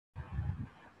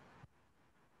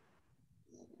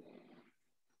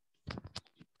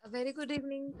A very good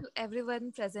evening to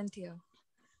everyone present here.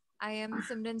 I am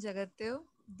Simran Jagatdev,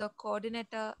 the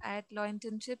coordinator at Law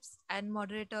Internships and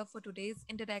moderator for today's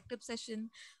interactive session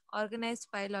organized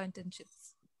by Law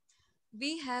Internships.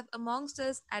 We have amongst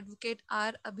us Advocate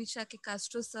R. Abishake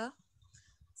Castro, sir.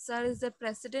 Sir is the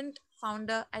president,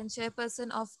 founder, and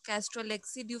chairperson of Castro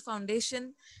Lexi Dew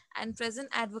Foundation and present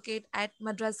advocate at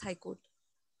Madras High Court.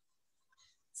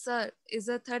 Sir is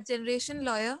a third generation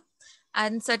lawyer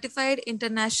and certified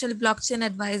international blockchain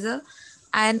advisor,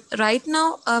 and right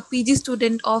now a PG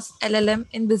student of LLM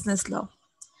in business law.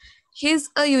 He is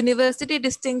a university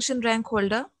distinction rank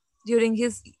holder during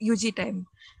his UG time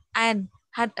and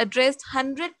had addressed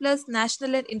 100 plus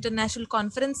national and international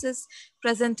conferences,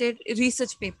 presented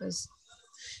research papers.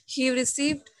 He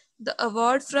received the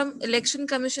award from Election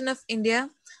Commission of India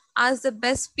as the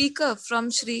best speaker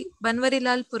from Sri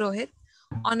Banwarilal Purohit,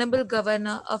 Honorable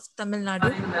Governor of Tamil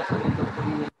Nadu.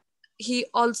 He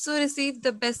also received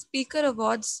the Best Speaker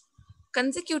awards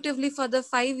consecutively for the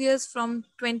 5 years from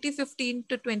 2015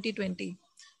 to 2020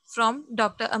 from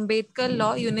Dr. Ambedkar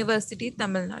Law University,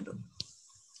 Tamil Nadu.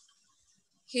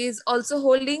 He is also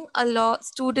holding a law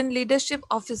student leadership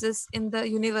offices in the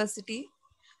university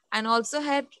and also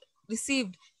had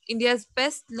received India's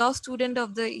Best Law Student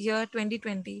of the Year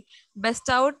 2020,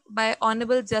 bestowed by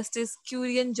Honorable Justice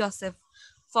Kurian Joseph,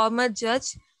 former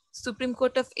Judge, Supreme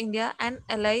Court of India and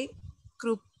LI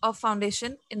Group of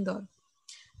Foundation, Indore.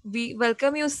 We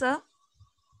welcome you, sir.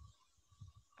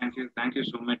 Thank you. Thank you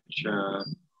so much,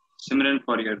 Simran,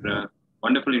 for your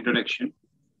wonderful introduction.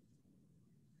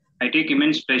 I take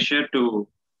immense pleasure to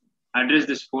address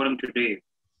this forum today.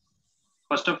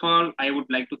 First of all, I would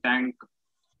like to thank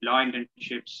Law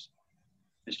Internships,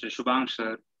 Mr. Shubhang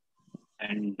sir,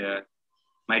 and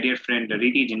my dear friend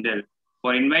Riti Jindal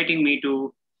for inviting me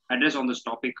to address on this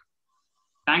topic.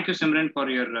 Thank you, Simran, for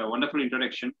your wonderful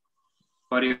introduction,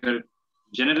 for your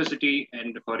generosity,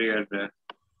 and for your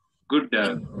good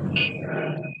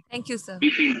Thank you, sir.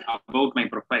 briefing about my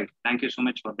profile. Thank you so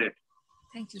much for that.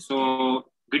 Thank you, sir. So,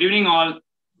 good evening, all.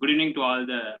 Good evening to all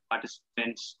the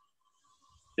participants,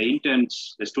 the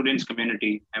interns, the students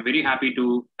community. I'm very happy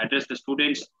to address the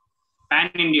students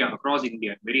pan-India, across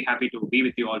India. Very happy to be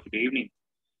with you all today evening.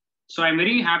 So, I'm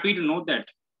very happy to note that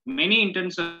many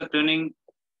interns are turning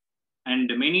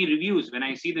and many reviews. When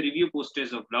I see the review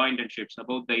posters of law internships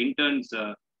about the interns,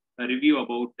 review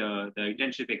about the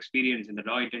internship experience in the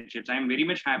law internships, I am very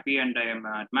much happy and I am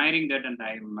admiring that, and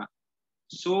I am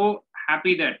so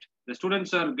happy that the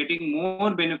students are getting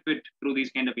more benefit through these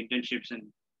kind of internships and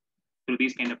through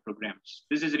these kind of programs.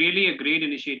 This is really a great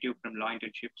initiative from law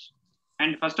internships.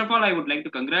 And first of all, I would like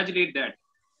to congratulate that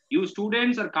you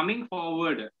students are coming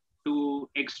forward to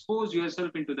expose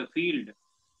yourself into the field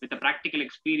with the practical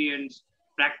experience,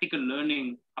 practical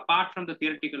learning, apart from the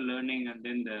theoretical learning, and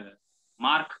then the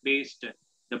mark-based,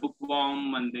 the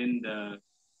bookworm, and then the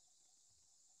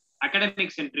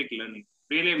academic-centric learning.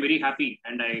 Really, I'm very happy,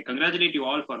 and I congratulate you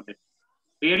all for that.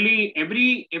 Really,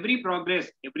 every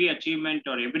progress, every achievement,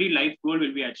 or every life goal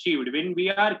will be achieved when we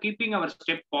are keeping our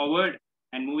step forward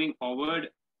and moving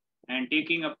forward and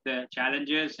taking up the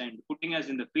challenges and putting us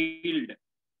in the field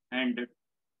and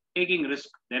taking risk.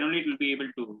 Then only it will be able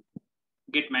to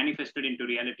get manifested into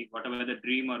reality, whatever the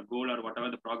dream or goal or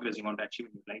whatever the progress you want to achieve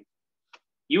in your life.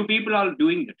 You people are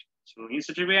doing that. So in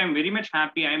such a way, I'm very much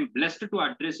happy. I am blessed to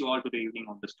address you all today evening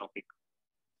on this topic.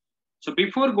 So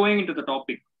before going into the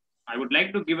topic, I would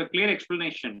like to give a clear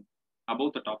explanation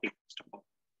about the topic first of all.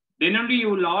 Then only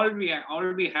you will all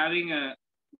be having a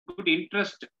good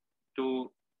interest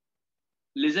to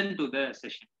listen to the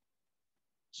session.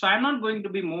 So I'm not going to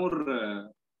be more,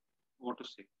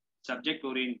 subject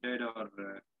oriented or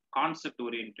concept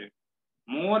oriented.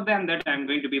 More than that, I'm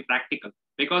going to be practical,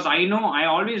 because I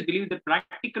always believe that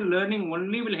practical learning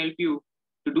only will help you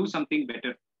to do something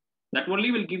better. That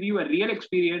only will give you a real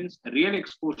experience, a real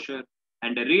exposure,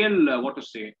 and a real,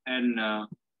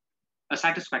 a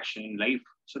satisfaction in life.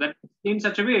 So that in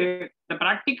such a way, the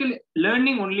practical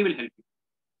learning only will help you.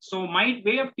 So my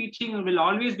way of teaching will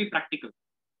always be practical.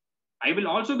 I will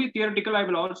also be theoretical. I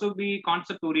will also be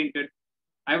concept oriented.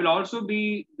 I will also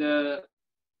be the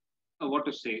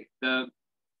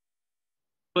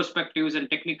perspectives and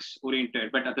techniques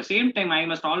oriented. But at the same time, I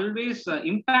must always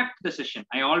impact the session.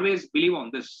 I always believe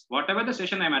on this. Whatever the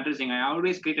session I'm addressing, I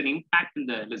always create an impact in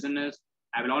the listeners.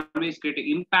 I will always create an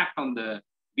impact on the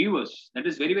viewers. That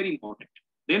is very, very important.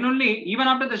 Then only, even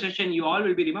after the session, you all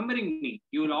will be remembering me.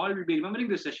 You will all be remembering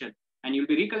this session, and you'll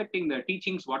be recollecting the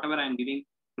teachings, whatever I'm giving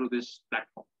through this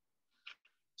platform.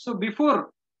 So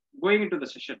before going into the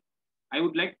session, I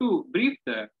would like to brief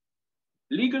the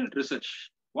legal research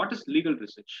What is legal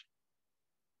research?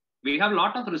 We have a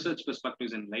lot of research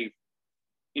perspectives in life.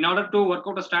 In order to work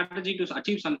out a strategy to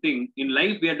achieve something in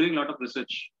life, we are doing a lot of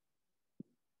research.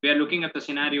 We are looking at the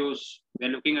scenarios. We are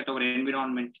looking at our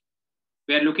environment.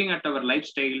 We are looking at our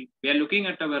lifestyle. We are looking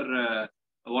at our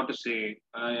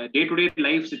day-to-day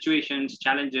life situations,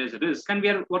 challenges, risk, and we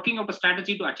are working out a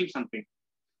strategy to achieve something.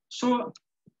 So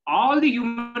all the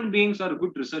human beings are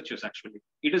good researchers. Actually,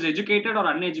 it is educated or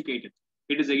uneducated,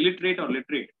 it is illiterate or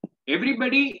literate.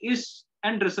 Everybody is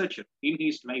a researcher in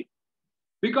his life,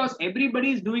 because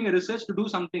everybody is doing a research to do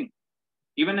something.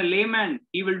 Even a layman,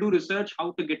 he will do research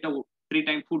how to get a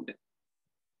 3-time food.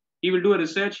 He will do a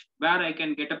research where I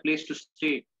can get a place to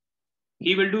stay.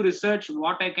 He will do research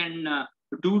what I can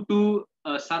do to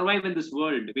survive in this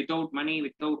world without money,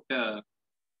 without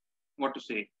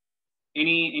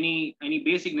any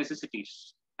basic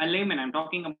necessities. A layman, I'm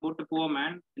talking about a poor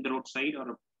man in the roadside,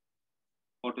 or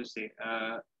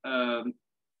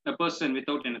a person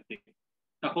without anything,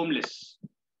 a homeless.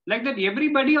 Like that,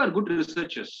 everybody are good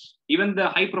researchers. Even the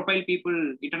high-profile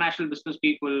people, international business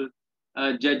people,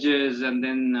 judges, and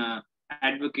then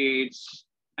advocates,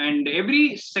 and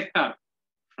every sector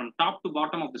from top to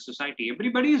bottom of the society,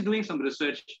 everybody is doing some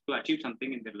research to achieve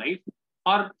something in their life.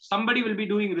 Or somebody will be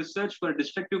doing research for a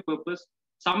destructive purpose.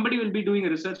 Somebody will be doing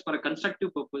research for a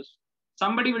constructive purpose.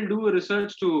 Somebody will do a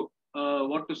research to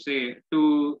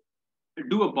to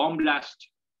do a bomb blast.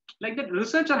 Like that,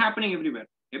 research are happening everywhere.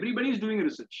 Everybody is doing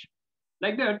research.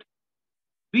 Like that,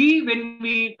 when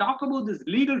we talk about this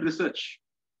legal research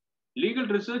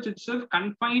itself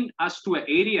confined us to an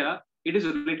area. It is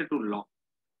related to law.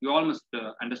 You all must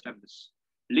understand this.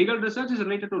 Legal research is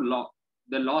related to law,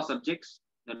 the law subjects,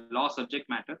 the law subject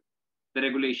matter, the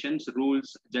regulations,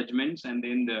 rules, judgments, and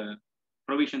then the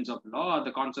provisions of law,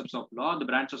 the concepts of law, the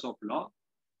branches of law,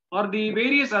 or the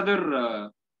various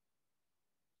other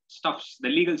stuffs, the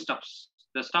legal stuffs,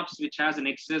 the stuffs which has an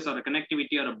excess or a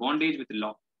connectivity or a bondage with the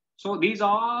law. So these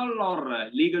all are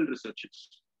legal researches.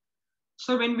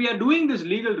 So when we are doing this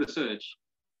legal research,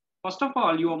 first of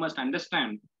all, you must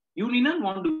understand, you need not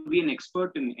want to be an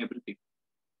expert in everything.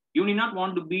 You need not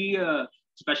want to be a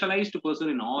specialized person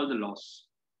in all the laws.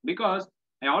 Because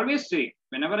I always say,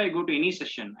 whenever I go to any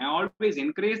session, I always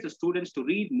encourage the students to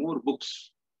read more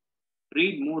books.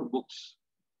 Read more books.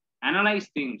 Analyze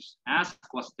things. Ask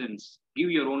questions.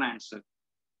 Give your own answer.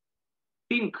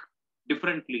 Think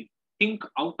differently. Think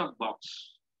out of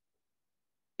box.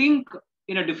 Think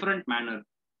in a different manner.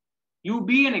 You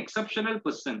be an exceptional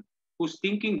person who's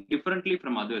thinking differently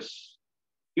from others.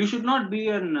 You should not be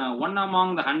an one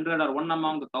among the 100 or one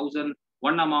among the 1,000,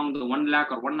 one among the 1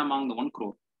 lakh or one among the 1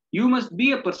 crore. You must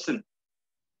be a person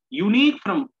unique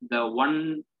from the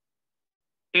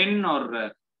 110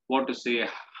 or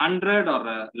 100 or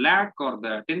a lakh or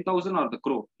the 10,000 or the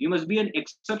crore. You must be an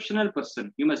exceptional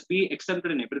person. You must be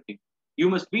exempted in everything. You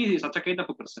must be such a kind of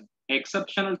a person, an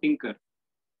exceptional thinker,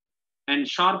 and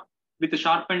sharp with a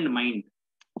sharpened mind.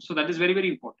 So that is very, very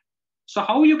important. So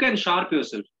how you can sharp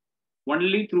yourself?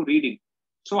 Only through reading.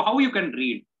 So how you can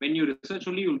read? When you research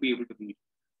only, you'll be able to read.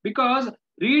 Because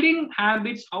reading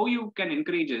habits, how you can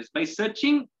encourage is by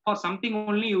searching for something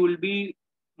only, you will be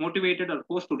motivated or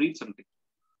forced to read something.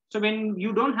 So when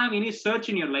you don't have any search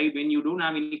in your life, when you don't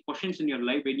have any questions in your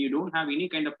life, when you don't have any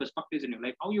kind of perspectives in your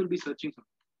life, how you'll be searching something?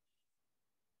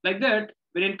 Like that,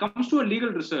 when it comes to a legal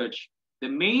research, the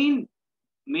main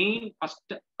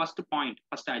first point,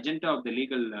 first agenda of the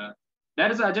legal,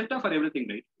 there is an agenda for everything,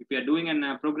 right? If you are doing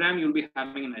a program, you'll be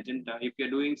having an agenda. If you're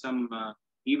doing some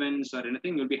events or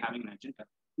anything, you'll be having an agenda.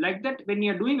 Like that, when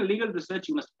you're doing a legal research,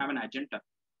 you must have an agenda.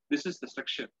 This is the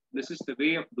structure. This is the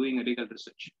way of doing a legal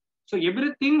research. So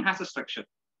everything has a structure.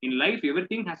 In life,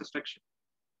 everything has a structure.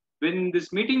 When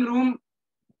this meeting room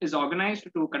is organized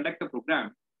to conduct a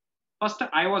program, first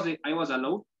I was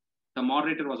allowed, the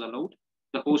moderator was allowed,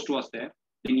 the host was there,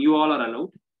 then you all are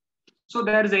allowed. So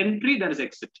there is entry, there is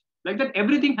exit. Like that,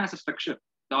 everything has a structure,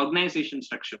 the organization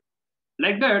structure.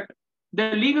 Like that,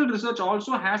 the legal research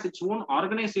also has its own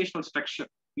organizational structure.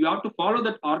 You have to follow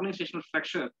that organizational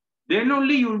structure. Then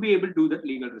only you will be able to do that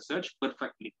legal research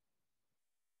perfectly.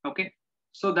 Okay,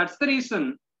 so that's the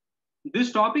reason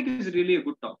this topic is really a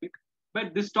good topic.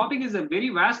 But this topic is a very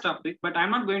vast topic, but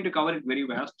I'm not going to cover it very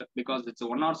vast because it's a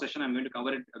 1 hour session. I'm going to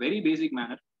cover it a very basic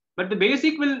manner. But the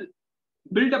basic will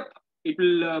build up, it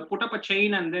will put up a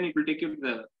chain, and then it will take you to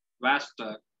the vast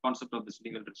concept of this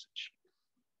legal research.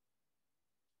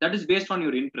 That is based on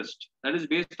your interest. That is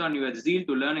based on your zeal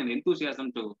to learn and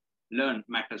enthusiasm to learn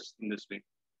matters in this way.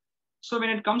 So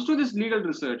when it comes to this legal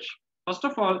research, first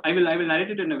of all, I will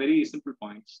narrate it in a very simple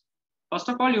points. First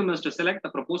of all, you must select the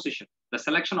proposition. The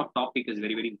selection of topic is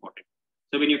very, very important.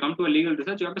 So when you come to a legal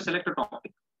research, you have to select a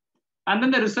topic. And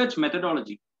then the research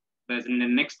methodology. The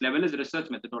next level is research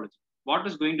methodology. What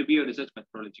is going to be a research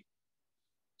methodology?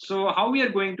 So how we are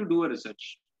going to do a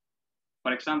research?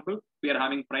 For example, we are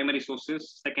having primary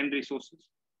sources, secondary sources.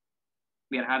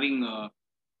 We are having,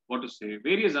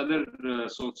 various other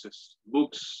sources,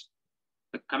 books,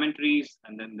 the commentaries,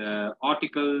 and then the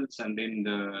articles, and then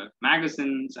the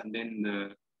magazines, and then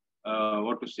the,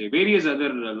 various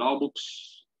other law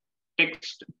books,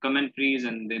 text, commentaries,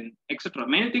 and then etc.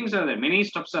 Many things are there, many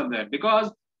stuffs are there. Because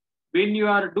when you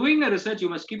are doing a research, you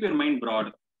must keep your mind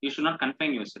broad. You should not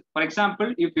confine yourself. For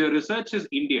example, if your research is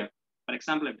India, for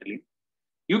example, I'm telling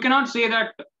you cannot say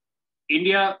that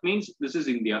India means this is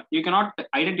India. You cannot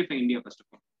identify India, first of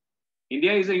all.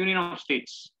 India is a union of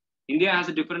states. India has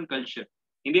a different culture.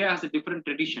 India has a different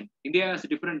tradition. India has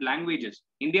different languages.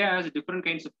 India has different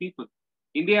kinds of people.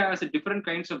 India has a different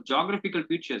kinds of geographical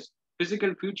features,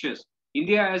 physical features.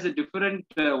 India has a different,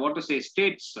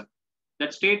 states.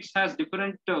 That states has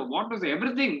different,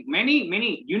 everything,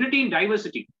 many, unity in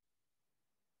diversity.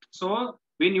 So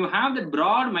when you have that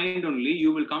broad mind only,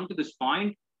 you will come to this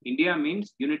point. India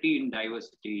means unity in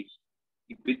diversity.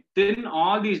 Within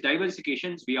all these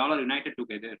diversifications, we all are united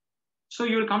together. So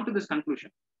you will come to this conclusion.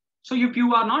 So if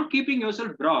you are not keeping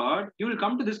yourself broad, you will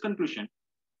come to this conclusion.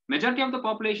 Majority of the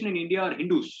population in India are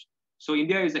Hindus. So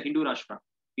India is a Hindu Rashtra.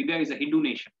 India is a Hindu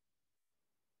nation.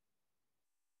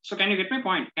 So can you get my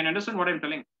point? Can you understand what I'm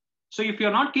telling? So if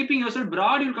you're not keeping yourself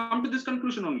broad, you'll come to this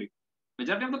conclusion only.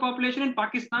 Majority of the population in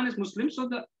Pakistan is Muslim, so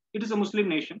it is a Muslim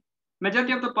nation.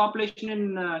 Majority of the population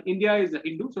in India is a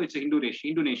Hindu, so it's a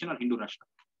Hindu nation or Hindu Rashtra.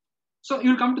 So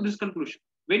you'll come to this conclusion.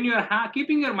 When you're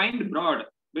keeping your mind broad,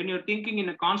 when you're thinking in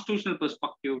a constitutional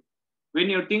perspective, when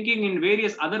you're thinking in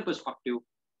various other perspective,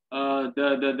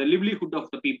 the livelihood of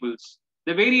the peoples,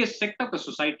 the various sect of the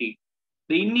society,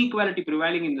 the inequality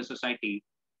prevailing in the society,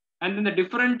 and then the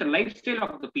different lifestyle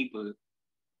of the people,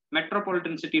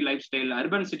 metropolitan city lifestyle,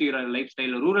 urban city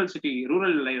lifestyle, rural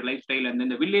lifestyle, and then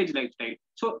the village lifestyle.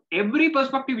 So every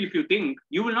perspective, if you think,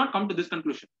 you will not come to this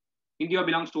conclusion. India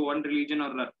belongs to one religion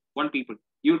or one people.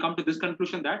 You will come to this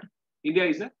conclusion that India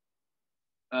is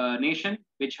a nation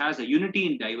which has a unity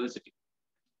in diversity.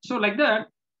 So like that,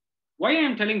 why I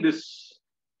am telling this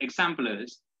example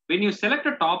is, when you select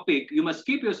a topic, you must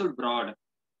keep yourself broad.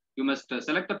 You must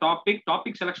select the topic.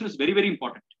 Topic selection is very, very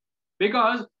important.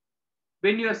 Because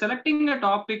when you are selecting a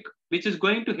topic which is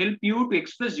going to help you to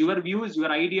express your views,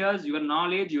 your ideas, your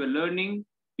knowledge, your learning,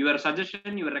 your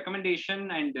suggestion, your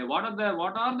recommendation, and what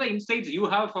are the insights you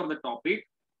have for the topic,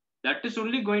 that is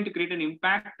only going to create an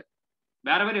impact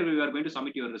wherever you are going to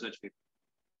submit your research paper.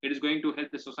 It is going to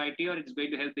help the society, or it is going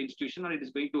to help the institution, or it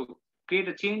is going to create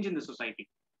a change in the society.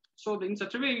 So in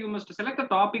such a way, you must select a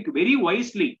topic very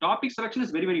wisely. Topic selection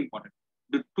is very, very important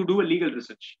to do a legal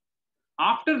research.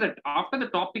 After the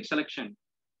topic selection,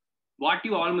 what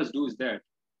you all must do is that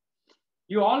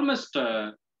you all must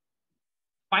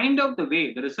find out the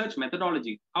way, the research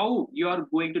methodology, how you are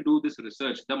going to do this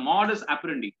research, the modus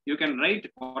operandi. You can write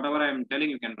whatever I am telling,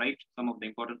 you can write some of the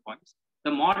important points. The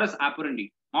modus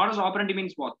operandi. Modus operandi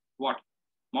means what?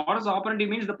 Modus operandi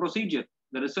means the procedure,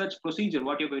 the research procedure,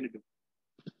 what you're going to do.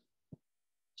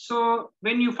 So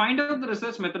when you find out the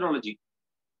research methodology,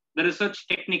 the research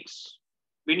techniques,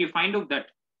 when you find out that,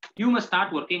 you must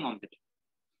start working on it.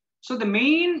 So the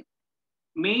main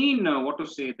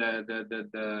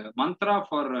the mantra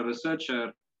for a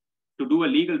researcher to do a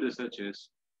legal research is,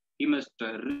 he must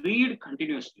read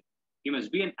continuously. He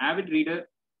must be an avid reader.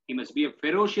 He must be a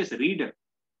ferocious reader.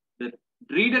 The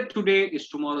reader today is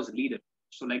tomorrow's leader.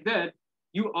 So like that,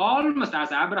 you all must,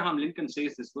 as Abraham Lincoln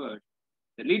says this word,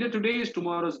 the leader today is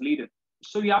tomorrow's leader.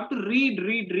 So you have to read.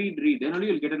 Then only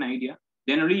you'll get an idea.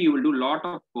 Then only you will do a lot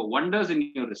of wonders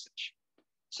in your research.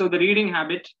 So the reading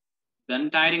habit, the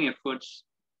untiring efforts,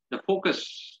 the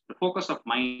focus of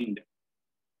mind.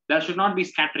 There should not be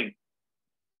scattering.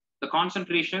 The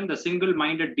concentration, the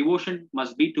single-minded devotion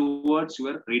must be towards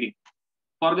your reading.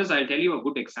 For this, I'll tell you a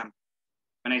good example.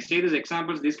 When I say these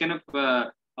examples, these kind of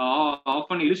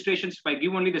often illustrations, if I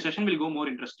give only, the session will go more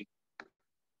interesting.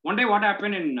 One day, what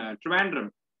happened in Trivandrum,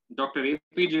 Dr.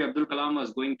 APJ Abdul Kalam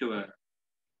was going to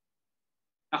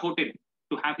a hotel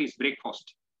to have his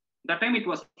breakfast. That time it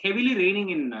was heavily raining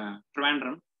in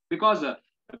Trivandrum, because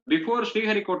before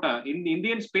Sriharikota, in the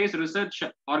Indian Space Research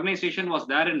Organization was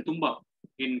there in Tumba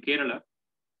in Kerala.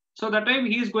 So that time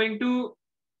he is going to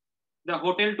the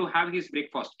hotel to have his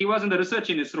breakfast. He was in the research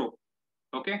in ISRO.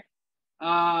 Okay.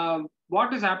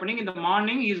 What is happening in the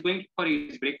morning? He is going for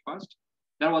his breakfast.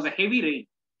 There was a heavy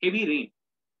rain.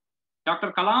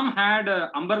 Dr. Kalam had an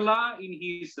umbrella in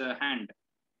his hand,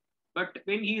 but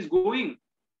when he is going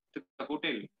to the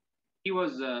hotel, he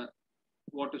was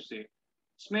what to say,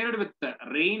 smeared with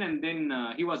rain, and then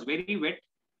he was very wet.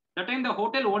 That time the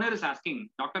hotel owner is asking,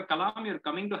 Dr. Kalam, you're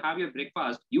coming to have your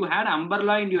breakfast. You had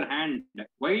umbrella in your hand.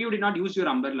 Why you did not use your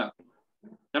umbrella?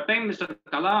 That time Mr.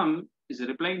 Kalam is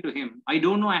replying to him, I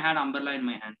don't know I had umbrella in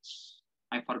my hands.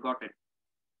 I forgot it.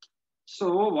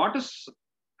 So what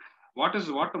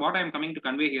I am coming to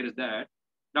convey here is that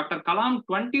Dr. Kalam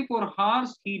 24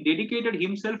 hours he dedicated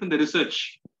himself in the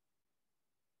research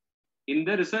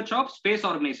of space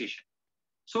organization.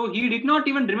 So he did not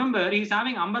even remember he's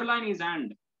having umbrella in his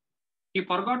hand. He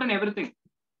forgotten everything.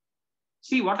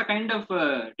 See what a kind of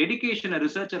dedication a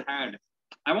researcher had.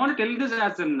 I want to tell this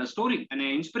as a story, an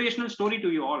inspirational story to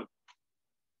you all.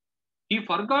 He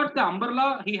forgot the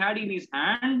umbrella he had in his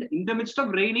hand. In the midst of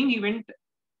raining, he went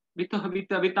with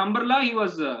umbrella. He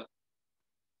was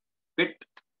wet.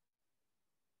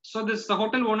 So this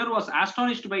hotel owner was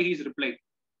astonished by his reply.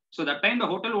 So that time the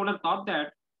hotel owner thought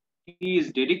that he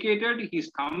is dedicated, he is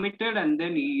committed, and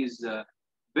then he is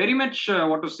very much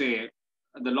what to say,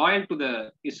 the loyal to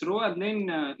the ISRO. And then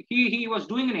he was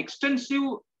doing an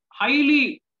extensive,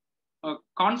 highly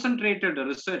concentrated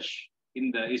research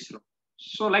in the ISRO.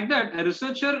 So like that, a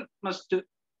researcher must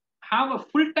have a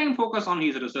full-time focus on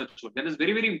his research work. That is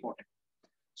very, very important.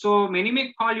 So many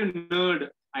may call you nerd.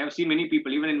 I have seen many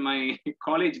people, even in my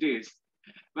college days,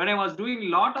 when I was doing a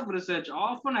lot of research,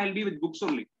 often I'll be with books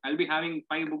only. I'll be having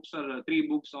 5 books or 3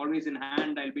 books always in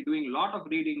hand. I'll be doing a lot of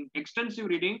reading, extensive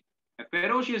reading, a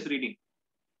ferocious reading.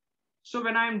 So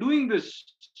when I'm doing this,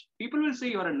 people will say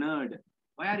you're a nerd.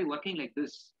 Why are you working like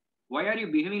this? Why are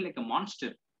you behaving like a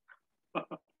monster?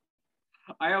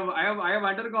 I have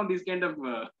undergone these kind of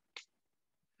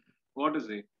what to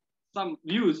say, some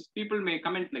views. People may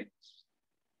comment like this,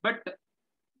 but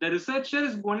the researcher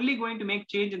is only going to make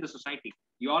change in the society.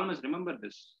 You all must remember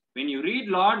this. When you read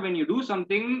lot, when you do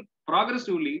something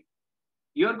progressively,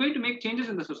 you are going to make changes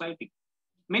in the society.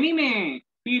 Many may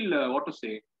feel what to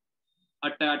say,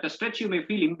 at a stretch you may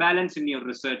feel imbalance in your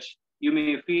research. You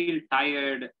may feel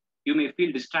tired. You may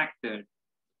feel distracted.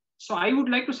 So I would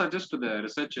like to suggest to the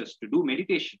researchers to do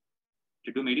meditation,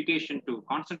 to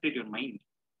concentrate your mind,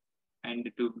 and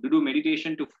to do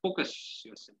meditation to focus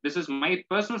yourself. This is my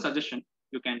personal suggestion.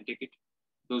 You can take it.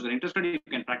 Those who are interested, you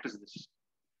can practice this.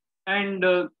 And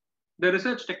the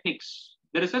research techniques.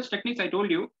 The research techniques I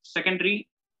told you, secondary,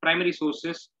 primary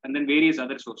sources, and then various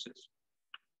other sources.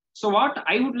 So what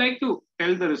I would like to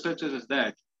tell the researchers is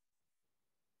that,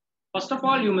 first of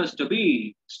all, you must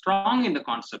be strong in the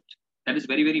concept. That is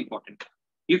very, very important.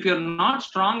 If you're not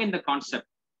strong in the concept,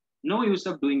 no use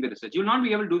of doing the research. You'll not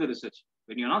be able to do the research.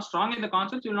 When you're not strong in the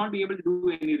concept, you'll not be able to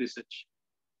do any research.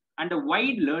 And a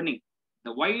wide learning,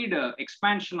 the wide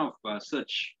expansion of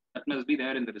search that must be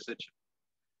there in the research.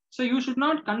 So you should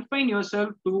not confine yourself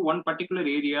to one particular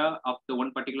area of the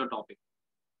one particular topic.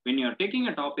 When you're taking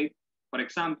a topic, for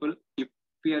example, if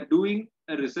we are doing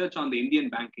a research on the Indian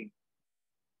banking,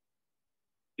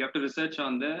 you have to research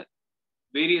on the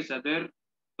various other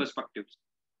perspectives,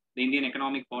 the Indian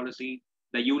economic policy,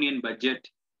 the union budget,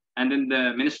 and then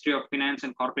the Ministry of Finance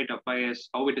and Corporate Affairs,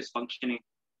 how it is functioning,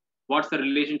 what's the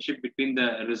relationship between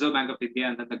the Reserve Bank of India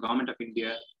and then the Government of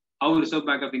India, how Reserve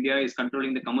Bank of India is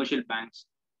controlling the commercial banks.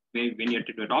 When your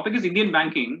topic is Indian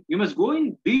banking, you must go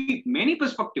in deep, many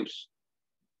perspectives.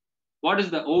 What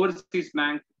is the overseas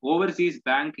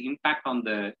bank impact on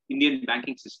the Indian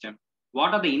banking system?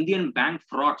 What are the Indian bank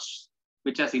frauds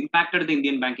which has impacted the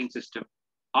Indian banking system?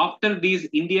 After these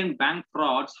Indian bank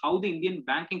frauds, how the Indian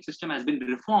banking system has been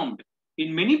reformed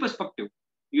in many perspectives,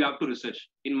 you have to research.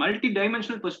 In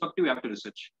multi-dimensional perspective, you have to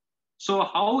research. So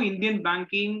how Indian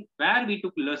banking, where we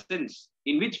took lessons,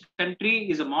 in which country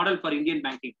is a model for Indian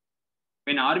banking?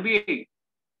 When RBI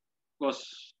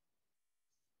was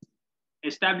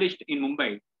established in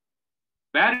Mumbai,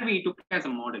 where we took as a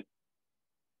model.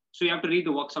 So you have to read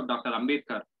the works of Dr.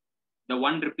 Ambedkar, the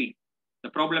 1 rupee, the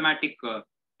problematic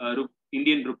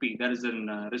Indian rupee. There is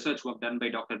a research work done by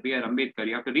Dr. B.R. Ambedkar.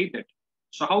 You have to read that.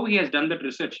 So how he has done that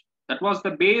research. That was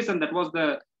the base and that was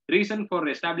the reason for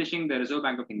establishing the Reserve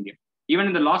Bank of India. Even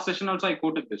in the last session also I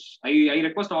quoted this. I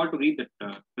request all to read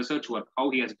that research work, how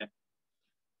he has done.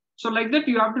 So like that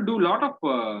you have to do a lot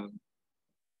of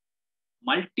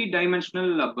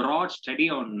multi-dimensional broad study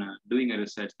on doing a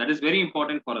research. That is very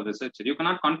important for a researcher. You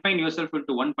cannot confine yourself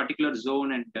into one particular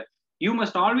zone, and you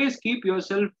must always keep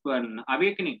yourself in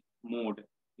awakening mode.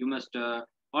 You must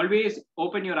always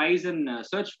open your eyes and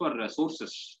search for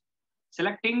sources.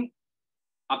 Selecting,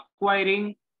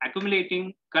 acquiring,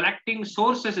 accumulating, collecting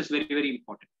sources is very, very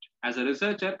important. As a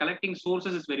researcher, collecting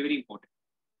sources is very, very important.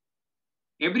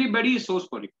 Everybody is source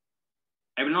for you.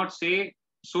 I will not say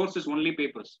source is only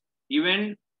papers.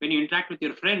 Even when you interact with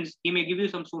your friends, he may give you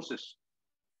some sources.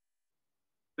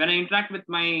 When I interact with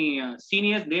my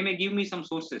seniors, they may give me some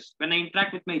sources. When I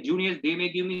interact with my juniors, they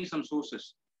may give me some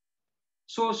sources.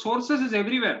 So sources is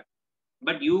everywhere,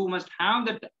 but you must have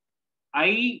that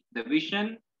eye, the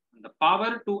vision, the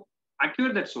power to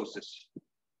acquire that sources.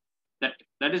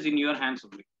 That is in your hands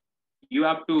only. You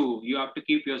have to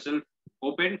keep yourself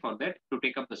open for that to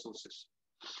take up the sources.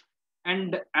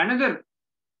 And another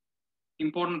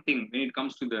important thing when it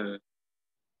comes to the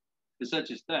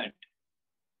research is that.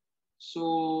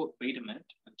 So wait a minute,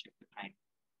 I'll check the time.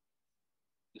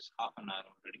 It's half an hour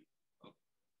already. Okay.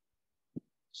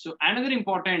 So another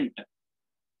important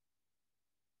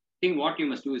thing what you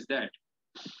must do is that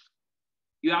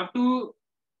you have to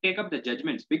take up the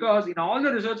judgments, because in all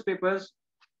the research papers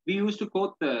we used to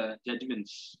quote the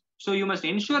judgments. So you must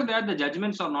ensure that the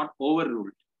judgments are not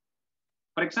overruled.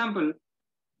 For example,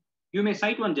 you may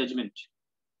cite one judgment,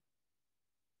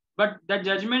 but that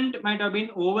judgment might have been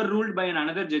overruled by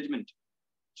another judgment.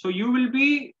 So you will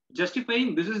be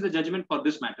justifying this is the judgment for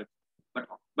this matter.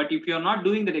 But if you are not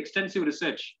doing that extensive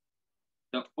research,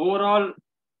 the overall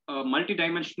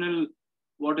multidimensional,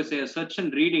 search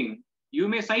and reading, you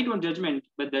may cite one judgment,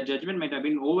 but that judgment might have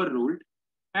been overruled,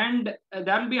 and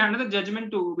there will be another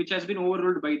judgment too, which has been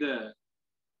overruled by the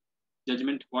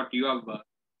judgment what you have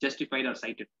justified or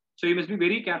cited. So you must be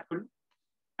very careful,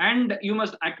 and you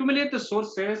must accumulate the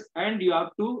sources, and you have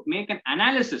to make an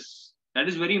analysis. That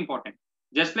is very important.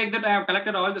 Just like that, I have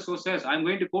collected all the sources. I'm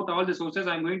going to quote all the sources.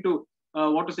 I'm going to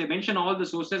mention all the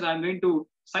sources. I'm going to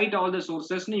cite all the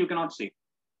sources. No, you cannot say.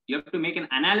 You have to make an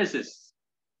analysis.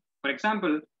 For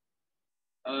example,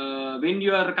 when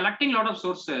you are collecting a lot of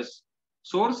sources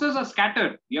are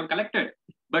scattered. You have collected,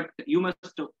 but you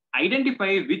must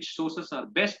identify which sources are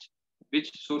best,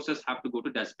 which sources have to go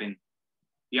to dustbin.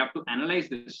 You have to analyze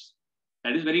this.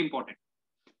 That is very important.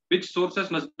 Which sources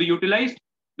must be utilized,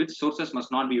 which sources must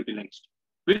not be utilized.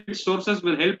 Which sources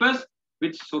will help us,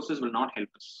 which sources will not help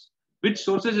us. Which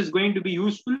sources is going to be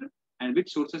useful and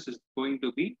which sources is going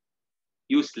to be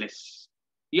useless.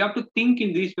 You have to think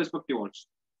in these perspectives also.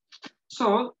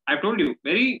 So I've told you,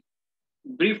 very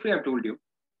briefly I've told you.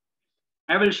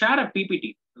 I will share a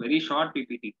PPT, a very short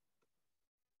PPT.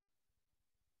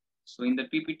 So in the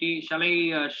PPT, shall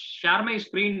I share my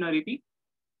screen, Riti?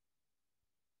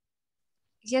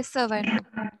 Yes, sir, why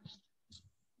not?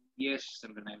 Yes,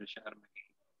 and then I will share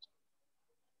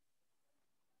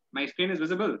my screen is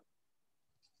visible?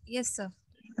 Yes, sir.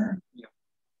 Yeah.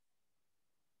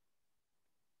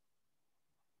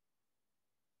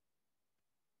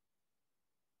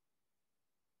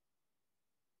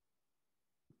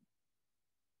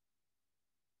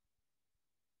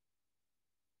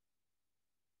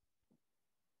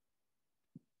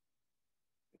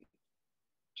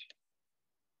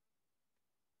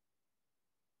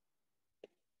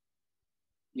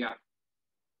 Yeah.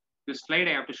 This slide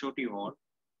I have to show to you all.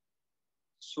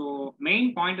 So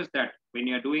main point is that when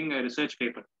you are doing a research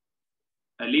paper,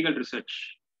 a legal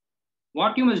research,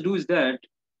 what you must do is that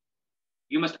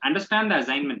you must understand the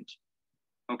assignment.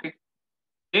 Okay.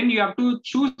 Then you have to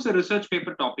choose a research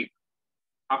paper topic.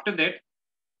 After that,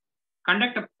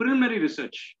 conduct a preliminary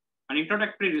research, an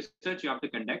introductory research you have to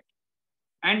conduct,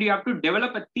 and you have to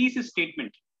develop a thesis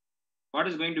statement. What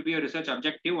is going to be a research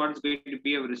objective? What is going to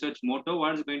be a research motto?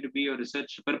 What is going to be a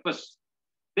research purpose?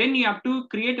 Then you have to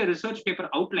create a research paper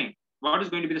outline. What is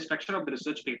going to be the structure of the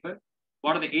research paper?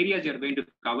 What are the areas you're going to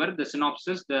cover? The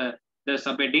synopsis, the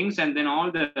subheadings, and then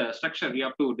all the structure you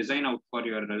have to design out for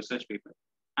your research paper.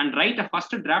 And write a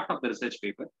first draft of the research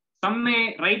paper. Some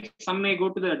may write, some may go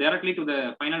to directly to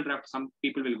the final draft. Some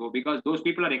people will go because those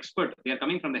people are expert. They are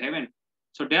coming from the heaven.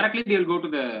 So directly they will go to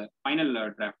the final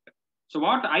draft. So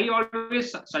what I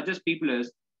always suggest people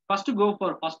is first to go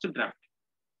for first draft.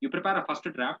 You prepare a first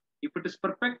draft. If it is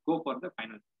perfect, go for the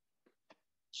final.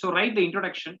 So write the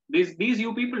introduction. These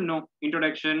you people know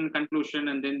introduction, conclusion,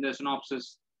 and then the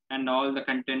synopsis and all the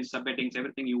contents, subheadings,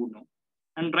 everything you would know.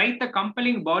 And write the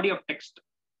compelling body of text.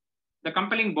 The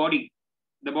compelling body,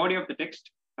 the body of the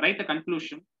text. Write the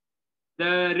conclusion.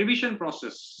 The revision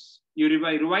process. You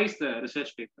revise the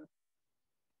research paper.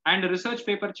 And the research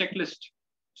paper checklist.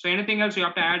 So anything else you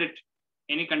have to add it.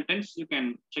 Any contents you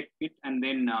can check it, and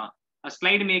then a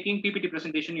slide making PPT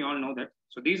presentation. You all know that.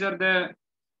 So these are the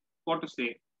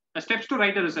steps to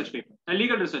write a research paper, a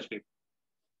legal research paper.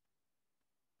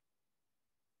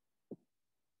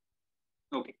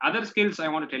 Okay. Other skills I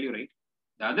want to tell you, right?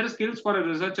 The other skills for a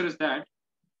researcher is that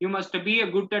you must be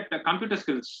a good at computer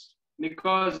skills.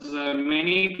 because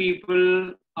many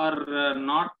people are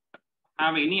not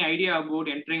have any idea about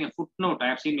entering a footnote. I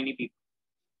have seen many people.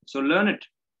 So learn it.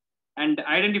 And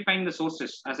identifying the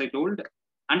sources, as I told,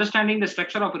 understanding the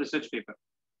structure of a research paper.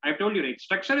 I've told you, right?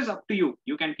 Structure is up to you.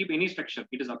 You can keep any structure.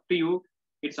 It is up to you.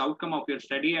 It's outcome of your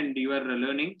study and your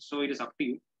learning. So it is up to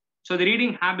you. So the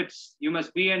reading habits, you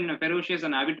must be a ferocious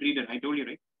and avid reader. I told you,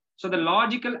 right? So the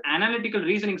logical, analytical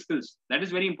reasoning skills, that is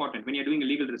very important when you're doing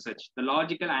legal research. The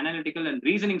logical, analytical, and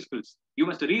reasoning skills. You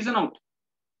must reason out.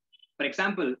 For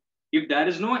example, if there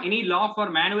is no any law for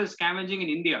manual scavenging in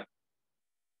India,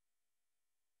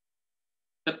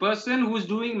 the person who's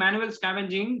doing manual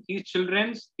scavenging, his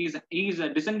children's, his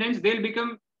descendants, they'll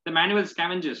become the manual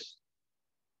scavengers.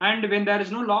 And when there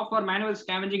is no law for manual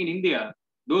scavenging in India,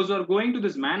 those who are going to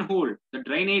this manhole, the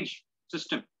drainage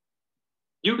system,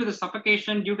 due to the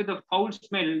suffocation, due to the foul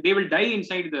smell, they will die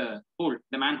inside the hole,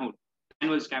 the manhole,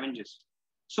 manual scavengers.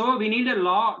 So we need a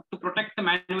law to protect the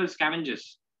manual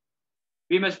scavengers.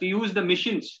 We must use the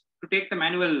machines to take the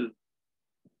manual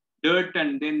dirt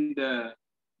and then the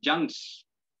junks,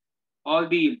 all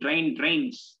the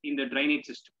drains in the drainage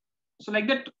system. So like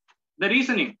that, the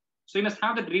reasoning. So you must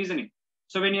have that reasoning.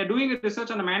 So when you're doing a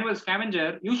research on a manual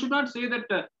scavenger, you should not say that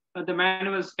the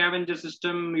manual scavenger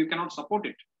system, you cannot support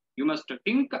it. You must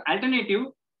think alternative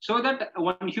so that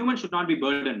one human should not be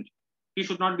burdened. He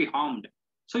should not be harmed.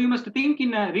 So you must think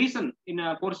in a reason, in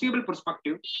a foreseeable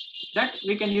perspective, that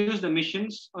we can use the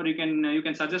missions, or you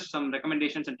can suggest some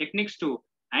recommendations and techniques to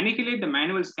annihilate the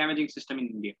manual scavenging system in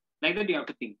India. Like that, you have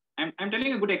to think. I'm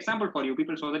telling a good example for you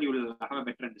people so that you will have a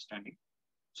better understanding.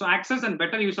 So access and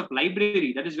better use of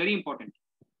library, that is very important.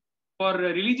 For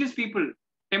religious people,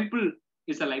 temple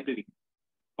is a library.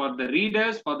 For the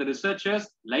readers, for the researchers,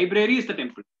 library is the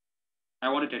temple. I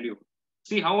want to tell you.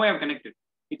 See how I have connected.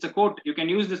 It's a quote. You can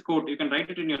use this quote. You can write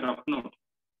it in your rough note.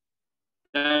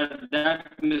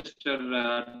 That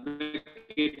Mr.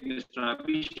 Advocate, Mr.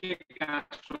 Abhishake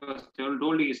Castro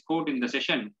told his quote in the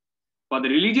session. For the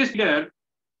religious leader,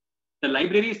 the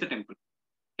library is the temple.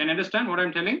 Can you understand what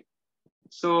I'm telling?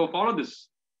 So follow this.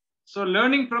 So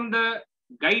learning from the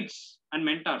guides and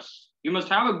mentors. You must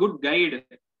have a good guide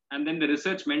and then the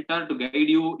research mentor to guide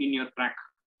you in your track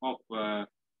of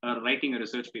writing a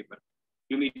research paper.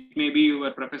 It may be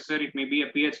your professor, it may be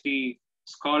a PhD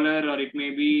scholar, or it may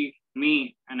be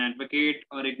me, an advocate,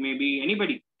 or it may be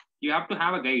anybody. You have to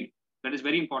have a guide. That is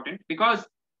very important because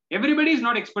everybody is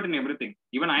not expert in everything.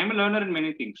 Even I am a learner in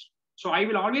many things. So I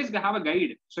will always have a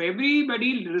guide. So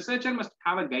everybody, researcher must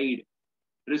have a guide.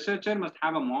 Researcher must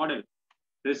have a model.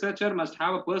 Researcher must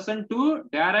have a person to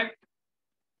direct,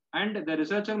 and the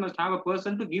researcher must have a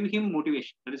person to give him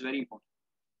motivation. That is very important.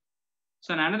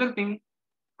 So another thing,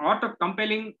 art of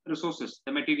compelling resources,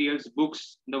 the materials,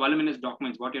 books, the voluminous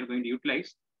documents, what you're going to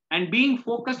utilize, and being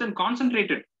focused and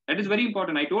concentrated. That is very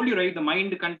important. I told you, right? The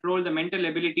mind control, the mental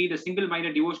ability, the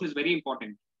single-minded devotion is very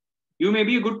important. You may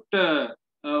be a good, a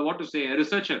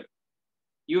researcher.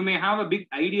 You may have a big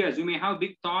ideas, you may have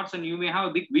big thoughts, and you may have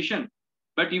a big vision.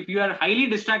 But if you are highly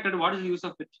distracted, what is the use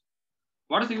of it?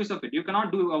 What is the use of it? You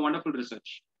cannot do a wonderful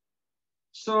research.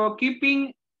 So keep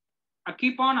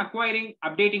on acquiring,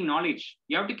 updating knowledge.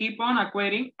 You have to keep on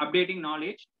acquiring, updating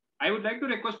knowledge. I would like to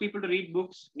request people to read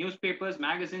books, newspapers,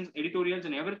 magazines, editorials,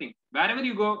 and everything. Wherever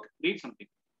you go, read something.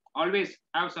 Always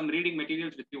have some reading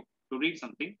materials with you to read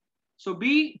something. So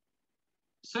be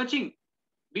searching,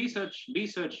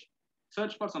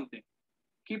 search for something.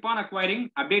 Keep on acquiring,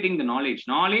 updating the knowledge.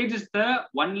 Knowledge is the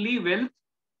only wealth.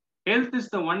 Health is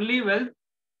the only wealth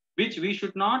which we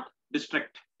should not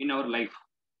distract in our life.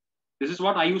 This is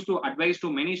what I used to advise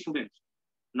to many students.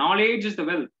 Knowledge is the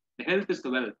wealth. The health is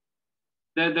the wealth.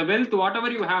 The wealth, whatever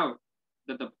you have,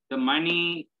 the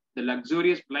money, the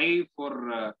luxurious life,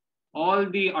 or all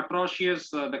the atrocious,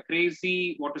 the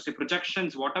crazy,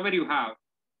 projections, whatever you have,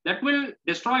 that will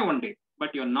destroy one day.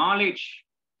 But your knowledge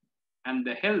and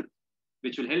the health,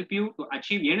 which will help you to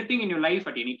achieve anything in your life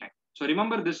at any time. So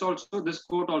remember this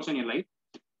quote also in your life.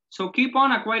 So keep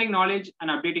on acquiring knowledge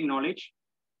and updating knowledge.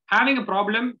 Having a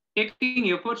problem, taking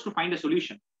efforts to find a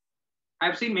solution.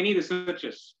 I've seen many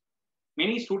researchers,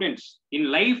 many students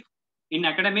in life, in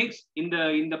academics, in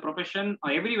the profession,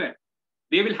 or everywhere.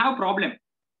 They will have problem,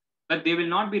 but they will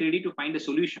not be ready to find a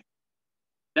solution.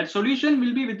 That solution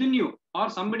will be within you, or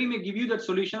somebody may give you that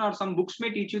solution, or some books may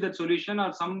teach you that solution,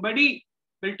 or somebody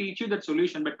will teach you that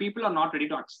solution, but people are not ready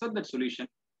to accept that solution.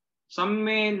 Some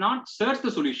may not search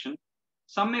the solution.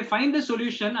 Some may find the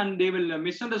solution and they will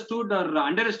misunderstood or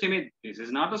underestimate. This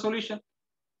is not a solution.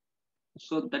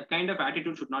 So that kind of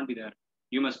attitude should not be there.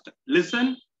 You must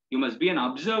listen. You must be an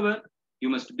observer. You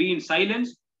must be in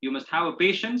silence. You must have a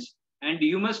patience. and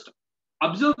you must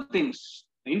observe things.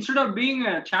 Instead of being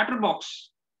a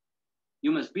chatterbox,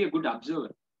 you must be a good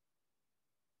observer.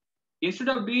 Instead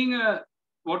of being a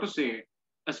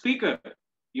speaker,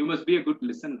 you must be a good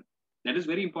listener. That is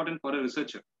very important for a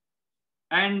researcher.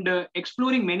 And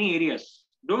exploring many areas.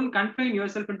 Don't confine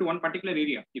yourself into one particular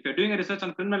area. If you're doing a research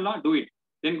on criminal law, do it.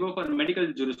 Then go for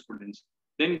medical jurisprudence.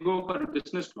 Then go for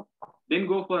business law. Then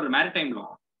go for maritime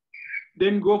law.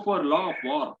 Then go for law of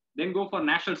war. Then go for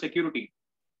national security.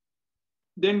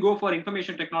 Then go for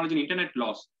information technology and internet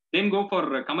laws. Then go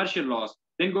for commercial laws.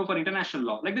 Then go for international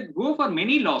law. Like that, go for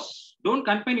many laws. Don't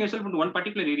confine yourself into one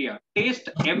particular area. Taste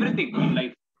everything in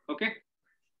life. Okay.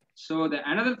 So the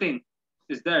another thing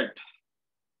is that,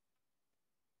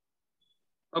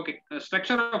 okay, the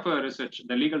structure of a research,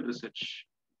 the legal research.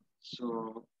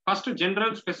 So first,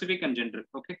 general, specific, and general.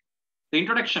 Okay. The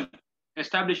introduction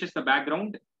establishes the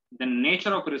background, the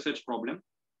nature of a research problem,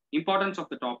 importance of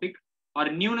the topic, or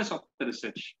newness of the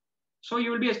research. So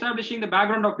you will be establishing the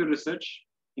background of your research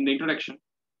in the introduction,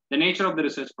 the nature of the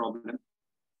research problem,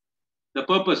 the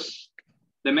purpose,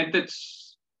 the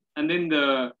methods, and then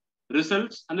the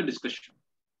results and the discussion.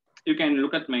 You can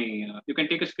look at you can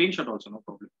take a screenshot also, no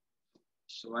problem.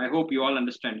 So I hope you all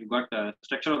understand. You got the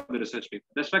structure of the research paper.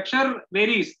 The structure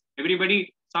varies.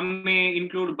 Everybody, some may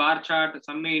include bar chart,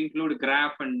 some may include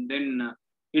graph, and then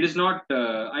it is not,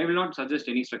 I will not suggest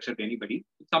any structure to anybody.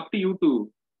 It's up to you to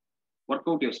work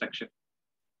out your structure.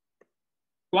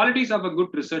 Qualities of a good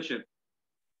researcher.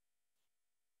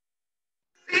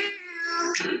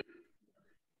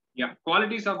 Yeah,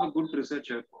 qualities of a good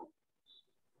researcher.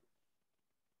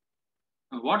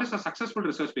 What is a successful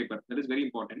research paper? That is very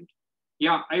important.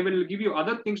 Yeah, I will give you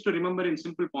other things to remember in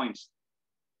simple points.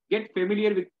 Get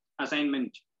familiar with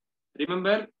assignment.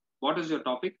 Remember what is your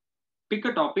topic. Pick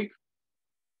a topic.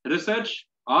 Research.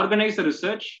 Organize the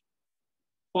research.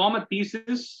 Form a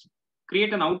thesis.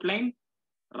 Create an outline.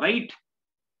 Write.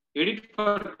 Edit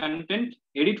for content.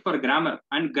 Edit for grammar.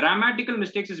 And grammatical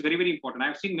mistakes is very, very important. I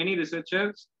have seen many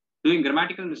researchers doing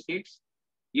grammatical mistakes.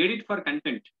 Edit for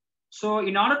content. So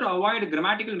in order to avoid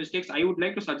grammatical mistakes, I would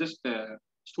like to suggest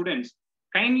students,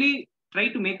 kindly try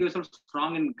to make yourself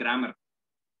strong in grammar.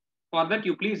 For that,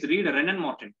 you please read Wren &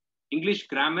 Morton, English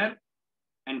Grammar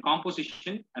and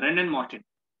Composition, Wren & Morton.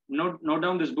 Note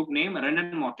down this book name,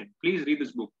 Wren & Morton. Please read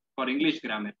this book for English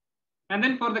Grammar. And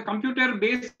then for the computer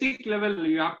basic level,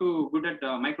 you have to good at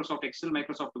Microsoft Excel,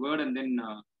 Microsoft Word, and then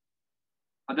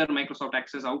other Microsoft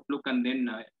Access, Outlook, and then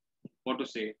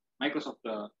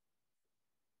Microsoft,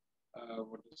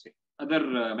 other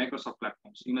Microsoft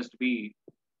platforms. You must be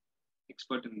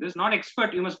expert in this. Not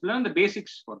expert, you must learn the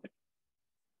basics for that.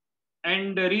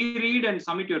 And reread and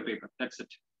submit your paper. That's it.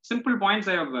 Simple points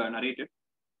I have narrated.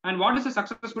 And what is a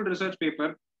successful research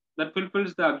paper that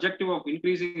fulfills the objective of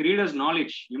increasing readers'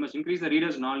 knowledge? You must increase the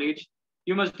readers' knowledge.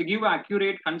 You must give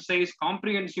accurate, concise,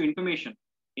 comprehensive information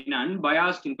in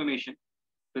unbiased information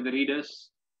to the readers.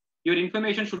 Your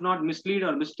information should not mislead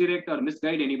or misdirect or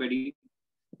misguide anybody.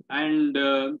 And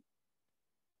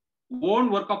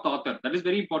own work of the author. That is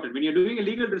very important. When you're doing a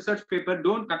legal research paper,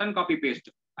 don't cut and copy paste.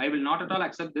 I will not at all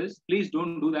accept this. Please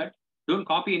don't do that. Don't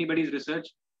copy anybody's research.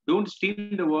 Don't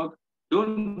steal the work.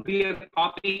 Don't be a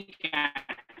copycat.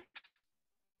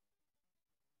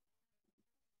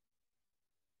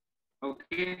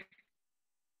 Okay.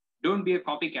 Don't be a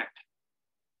copycat.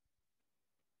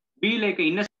 Be like an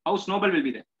innocent. How Snowball will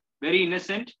be there. Very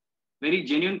innocent, very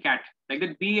genuine cat. Like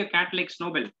that, be a cat like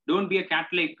Snowball. Don't be a cat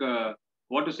like, a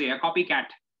copycat,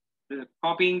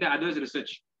 copying the other's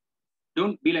research.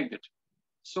 Don't be like that.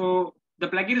 So the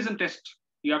plagiarism test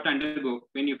you have to undergo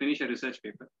when you finish a research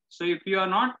paper. So if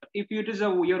it is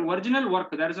your original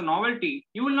work, there is a novelty,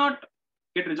 you will not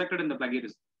get rejected in the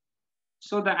plagiarism.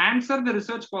 So the answer the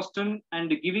research question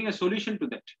and giving a solution to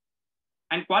that.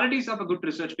 And qualities of a good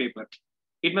research paper.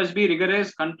 It must be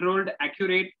rigorous, controlled,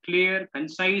 accurate, clear,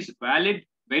 concise, valid,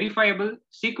 verifiable,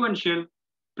 sequential,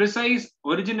 precise,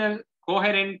 original,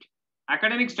 coherent,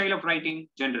 academic style of writing,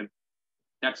 general.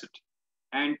 That's it.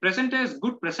 And presenters,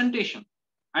 good presentation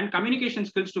and communication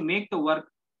skills to make the work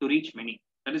to reach many.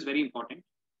 That is very important.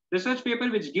 Research paper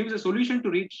which gives a solution to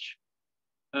reach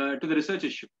to the research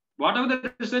issue. Whatever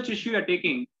the research issue you are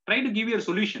taking, try to give your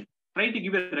solution. Try to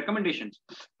give your recommendations.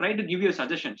 Try to give your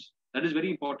suggestions. That is very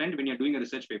important when you're doing a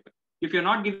research paper. If you're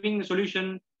not giving a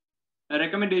solution,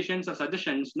 recommendations or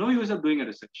suggestions, no use of doing a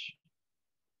research.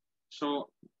 So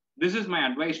this is my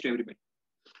advice to everybody.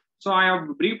 So I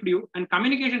have briefed you, and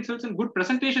communication skills and good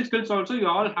presentation skills also you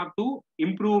all have to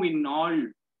improve in all.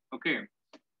 Okay,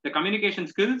 the communication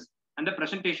skills and the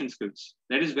presentation skills.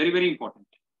 That is very, very important.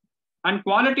 And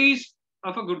qualities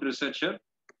of a good researcher.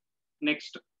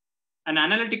 Next, an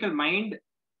analytical mind,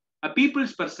 a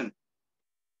people's person.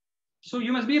 So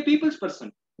you must be a people's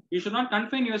person. You should not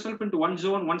confine yourself into one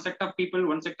zone, one sect of people,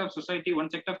 one sect of society, one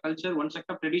sect of culture, one sect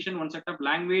of tradition, one sect of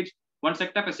language, one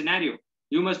sect of a scenario.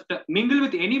 You must mingle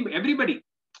with everybody.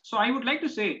 So I would like to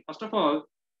say, first of all,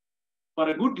 for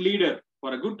a good leader,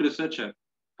 for a good researcher,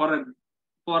 for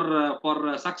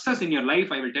success in your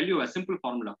life, I will tell you a simple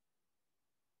formula.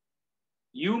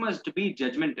 You must be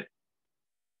judgmental.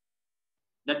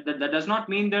 That does not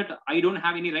mean that I don't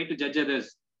have any right to judge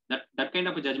others. That kind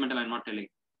of a judgmental I'm not telling.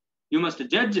 You must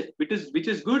judge which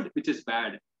is good, which is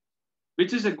bad,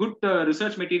 which is a good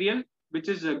research material, which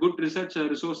is a good research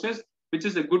resources, which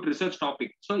is a good research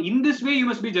topic. So in this way, you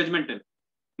must be judgmental.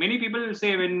 Many people will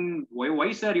say,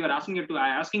 why sir, you are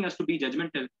asking us to be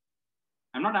judgmental.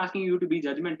 I'm not asking you to be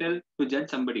judgmental to judge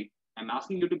somebody. I'm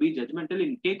asking you to be judgmental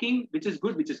in taking which is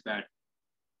good, which is bad.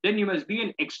 Then you must be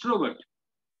an extrovert.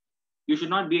 You should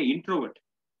not be an introvert.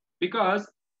 Because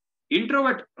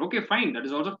introvert, okay, fine, that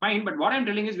is also fine. But what I'm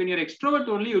telling is when you're extrovert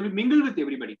only, you will mingle with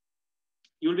everybody.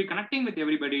 You will be connecting with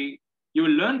everybody. You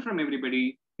will learn from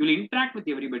everybody. You will interact with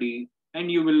everybody. And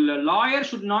a lawyer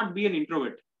should not be an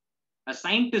introvert. A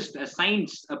scientist,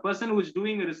 a person who is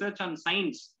doing research on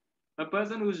science, a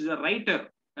person who is a writer,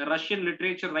 a Russian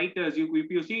literature writers. If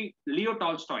you see Leo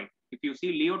Tolstoy,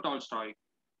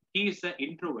 he is an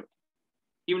introvert.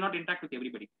 He will not interact with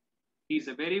everybody. He is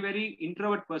a very, very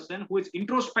introvert person who is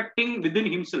introspecting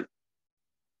within himself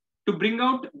to bring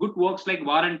out good works like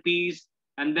War and Peace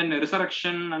and then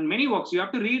Resurrection and many works. You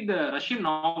have to read the Russian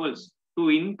novels to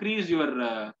increase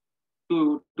your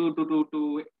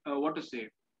what to say,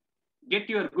 get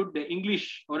your good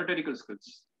English oratorical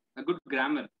skills, a good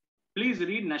grammar. Please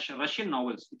read Russian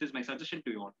novels. It is my suggestion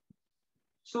to you all.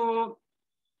 So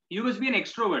you must be an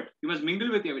extrovert. You must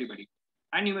mingle with everybody.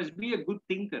 And you must be a good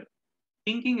thinker.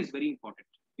 Thinking is very important.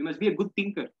 You must be a good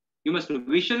thinker. You must be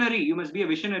visionary. You must be a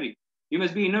visionary. You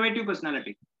must be innovative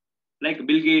personality. Like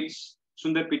Bill Gates,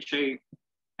 Sundar Pichai,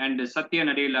 and Satya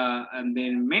Nadella, and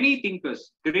then many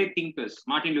thinkers, great thinkers,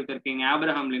 Martin Luther King,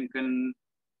 Abraham Lincoln,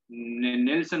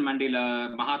 Nelson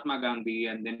Mandela, Mahatma Gandhi,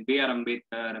 and then B.R.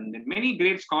 Ambedkar, and then many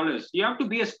great scholars. You have to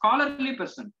be a scholarly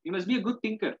person. You must be a good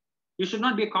thinker. You should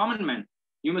not be a common man.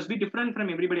 You must be different from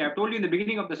everybody. I've told you in the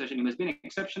beginning of the session, you must be an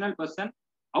exceptional person,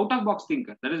 out-of-box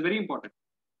thinker. That is very important.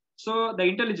 So the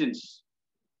intelligence,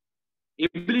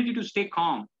 ability to stay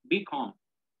calm, be calm,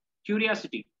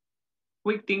 curiosity,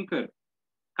 quick thinker,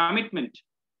 commitment,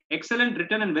 excellent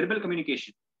written and verbal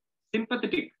communication,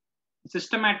 sympathetic,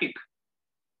 systematic,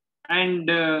 and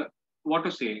what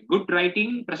to say, good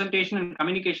writing, presentation, and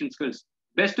communication skills,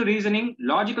 best reasoning,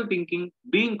 logical thinking,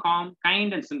 being calm,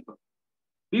 kind, and simple.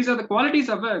 These are the qualities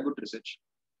of a good research.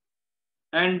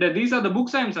 And these are the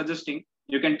books I am suggesting.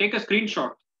 You can take a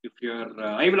screenshot if you're.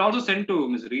 I will also send to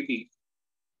Ms. Reeti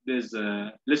this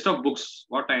list of books,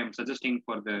 what I am suggesting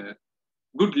for the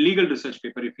good legal research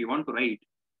paper. If you want to write,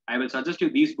 I will suggest you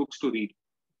these books to read.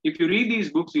 If you read these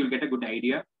books, you'll get a good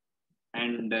idea.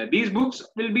 And these books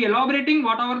will be elaborating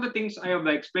whatever the things I have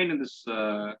explained in this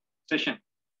session.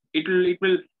 It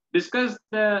will discuss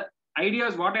the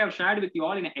ideas what I have shared with you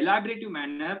all in an elaborative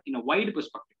manner, in a wide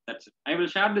perspective. That's it. I will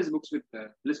share these books with the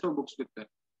list of books with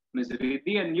Ms.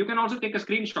 Reeti, and you can also take a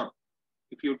screenshot.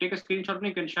 If you take a screenshot and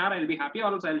you can share, I'll be happy,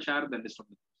 or else I'll share the list of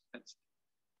the books. That's it.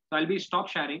 So I'll be stop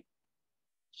sharing.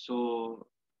 So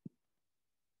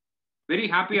very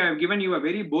happy. I have given you a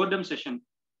very boredom session.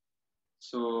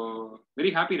 So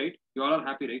very happy, right? You all are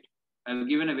happy, right? I have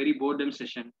given a very boredom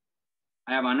session.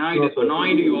 I have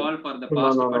annoyed you all for the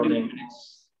past 49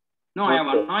 minutes. No, I have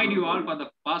annoyed you all for the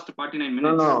past 49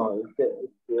 minutes.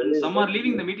 And some are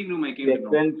leaving the meeting room. I came to know.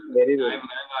 Very well.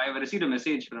 I have received a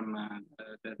message from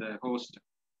the host,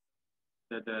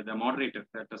 the moderator,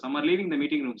 that some are leaving the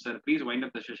meeting room. Sir, please wind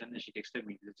up the session. And she texted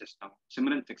me just now.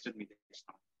 Simran texted me just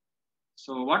now.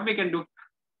 So what we can do?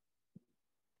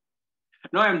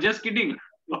 No, I'm just kidding.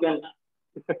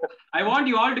 I want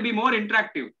you all to be more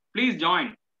interactive. Please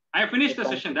join. I have finished the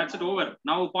session. That's it, over.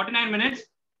 Now 49 minutes.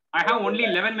 I have only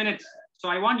 11 minutes. So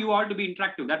I want you all to be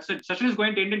interactive. That's it. Session is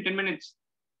going to end in 10 minutes.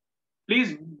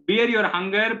 Please bear your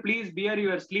hunger. Please bear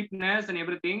your sleepiness and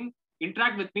everything.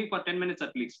 Interact with me for 10 minutes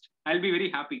at least. I'll be very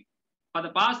happy. For the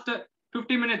past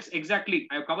 50 minutes exactly,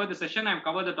 I've covered the session. I've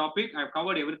covered the topic. I've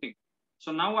covered everything.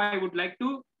 So now I would like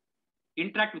to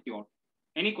interact with you all.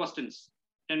 Any questions?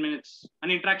 10 minutes.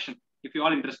 An interaction, if you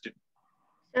all interested.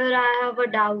 Sir, I have a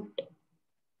doubt.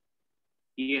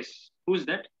 Yes. Who's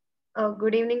that?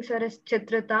 Good evening, sir. It's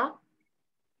Chitrita.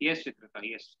 Yes, Chitrita.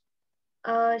 Yes.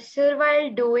 Sir,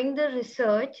 while doing the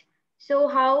research, so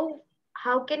how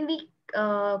can we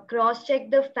cross check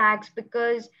the facts,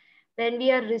 because when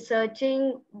we are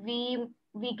researching, we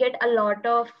get a lot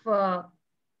of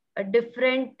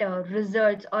different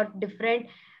results or different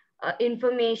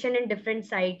information in different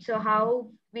sites. So how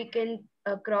we can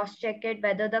cross check it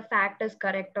whether the fact is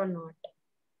correct or not?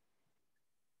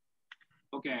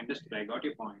 Okay, I understood. I got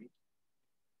your point.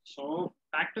 So,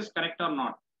 fact is correct or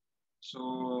not?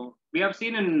 So, we have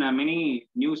seen in many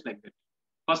news like that.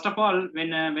 First of all,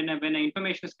 when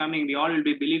information is coming, we all will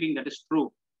be believing that is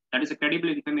true. That is a credible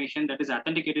information. That is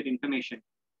authenticated information.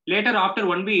 Later, after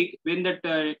 1 week, when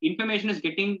that information is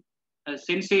getting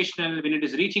sensational, when it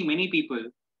is reaching many people,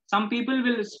 some people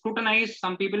will scrutinize,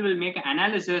 some people will make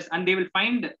analysis, and they will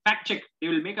find fact check. They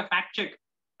will make a fact check,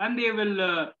 and they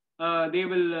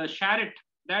will share it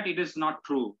that it is not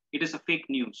true. It is a fake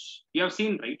news. You have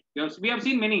seen, right? We have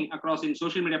seen many across in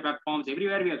social media platforms.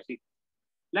 Everywhere we have seen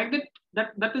like that.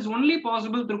 That is only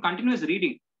possible through continuous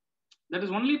reading. That is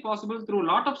only possible through a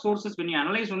lot of sources. When you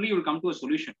analyze, only you will come to a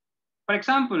solution. For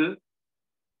example,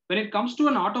 when it comes to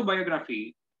an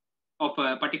autobiography of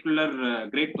a particular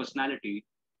great personality,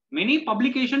 many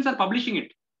publications are publishing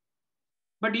it.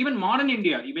 But even modern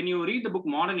India, when you read the book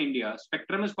Modern India,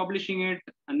 Spectrum is publishing it,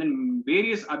 and then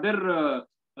various other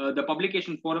the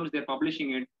publication forums, they're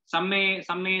publishing it. Some may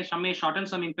shorten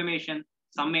some information,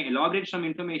 some may elaborate some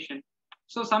information.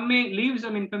 So some may leave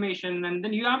some information, and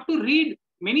then you have to read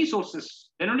many sources.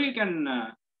 Then only you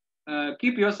can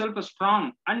keep yourself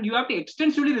strong, and you have to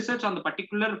extensively research on the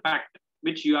particular fact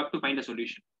which you have to find a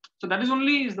solution. So that is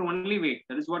the only way.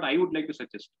 That is what I would like to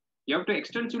suggest. You have to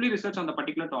extensively research on the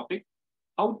particular topic,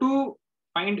 how to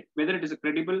find whether it is a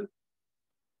credible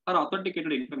or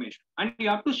authenticated information, and you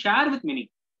have to share with many.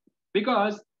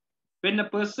 Because when a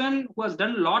person who has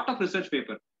done a lot of research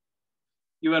paper,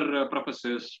 your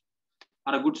professors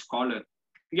are a good scholar,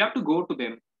 you have to go to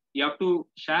them, you have to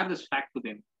share this fact to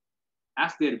them,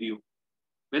 ask their view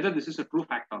whether this is a true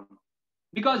fact or not,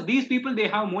 because these people, they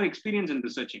have more experience in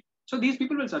researching, so these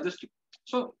people will suggest you.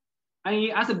 So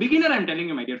as a beginner, I'm telling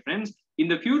you, my dear friends, in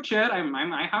the future, I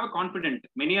have a confident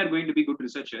many are going to be good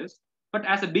researchers. But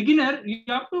as a beginner, you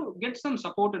have to get some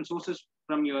support and sources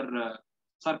from your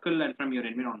circle and from your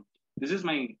environment. This is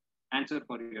my answer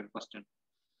for your question.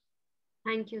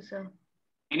 Thank you, sir.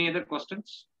 Any other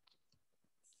questions?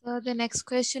 So the next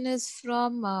question is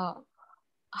from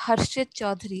Harshit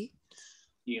Chaudhary.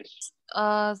 Yes.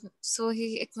 So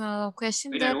he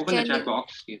questioned Wait, that I'll open the chat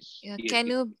box. Yes. Yeah, Yes, can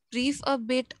yes. you brief a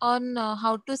bit on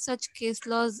how to search case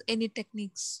laws, any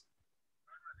techniques?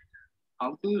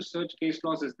 How to search case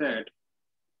laws is that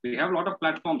we have a lot of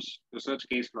platforms to search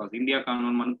case laws. India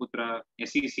Kanun, Manuputra,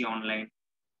 SEC Online,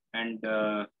 and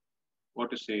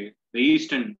what to say, the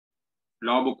Eastern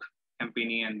Law Book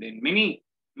Company, and then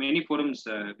many forums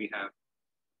we have.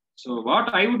 So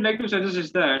what I would like to suggest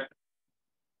is that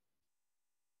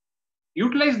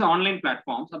utilize the online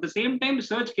platforms. At the same time,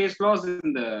 search case laws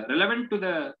in the relevant to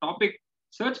the topic.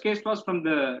 Search case laws from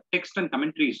the text and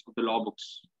commentaries of the law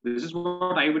books. This is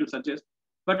what I will suggest.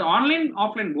 But online,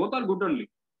 offline, both are good only.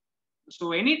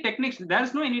 So any techniques,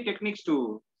 there's no any techniques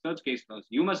to search case laws.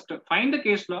 You must find the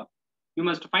case law. You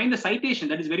must find the citation.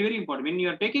 That is very, very important. When you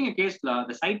are taking a case law,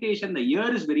 the citation, the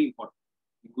year is very important.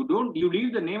 You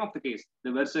leave the name of the case,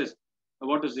 the verses,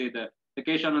 what to say, the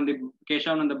Keshavan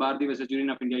and the Bharati versus Union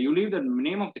of India. You leave the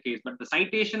name of the case, but the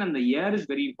citation and the year is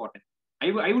very important.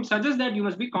 I would suggest that you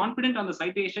must be confident on the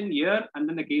citation, year, and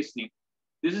then the case name.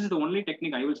 This is the only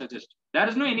technique I will suggest. There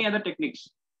is no any other techniques,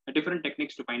 different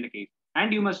techniques to find a case.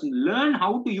 And you must learn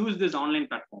how to use these online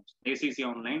platforms, ACC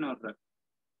Online or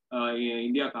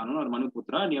India Kanun or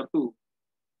Manuputra, and you have to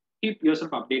keep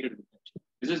yourself updated with that.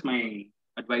 This is my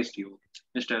advice to you,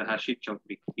 Mr. Harshit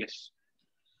Chaudhary. Yes.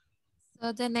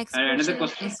 So the next Another question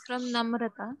question is from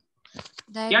Namrata.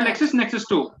 Yeah, LexisNexis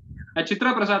too.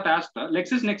 Chitra Prasad asked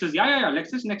LexisNexis. Yeah.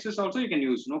 LexisNexis also you can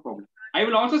use, no problem. I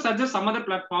will also suggest some other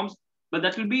platforms, but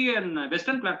that will be a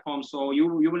Western platform, so you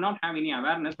will not have any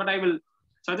awareness. But I will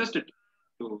suggest it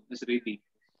to Ms. Reeti.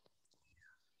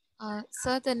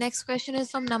 Sir, the next question is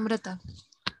from Namrata.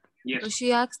 Yes. So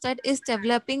she asks that, is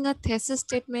developing a thesis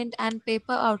statement and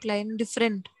paper outline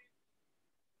different?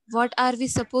 What are we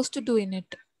supposed to do in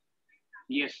it?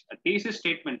 Yes, a thesis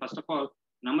statement. First of all,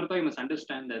 Namrata, you must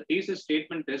understand the thesis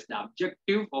statement is the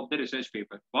objective of the research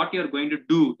paper. What you are going to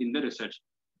do in the research.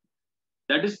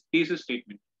 That is thesis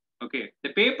statement. Okay.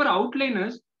 The paper outline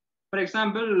is, for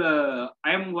example,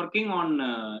 I am working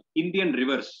on Indian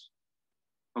rivers.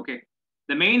 Okay.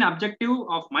 The main objective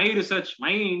of my research,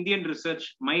 my Indian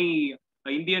research, my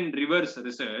Indian rivers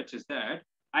research is that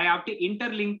I have to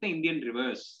interlink the Indian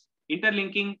rivers.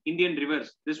 Interlinking Indian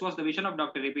rivers. This was the vision of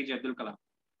Dr. APJ Abdul Kalam.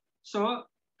 So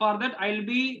for that, I'll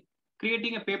be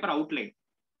creating a paper outline.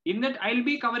 In that, I'll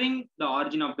be covering the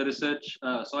origin of the research,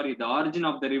 the origin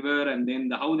of the river, and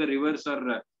then how the rivers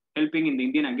are helping in the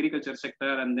Indian agriculture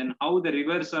sector, and then how the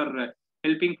rivers are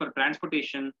helping for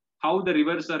transportation, how the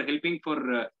rivers are helping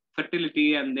for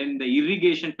fertility, and then the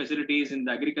irrigation facilities in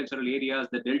the agricultural areas,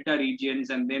 the delta regions,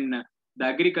 and then the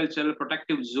agricultural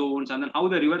protective zones, and then how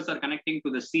the rivers are connecting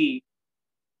to the sea,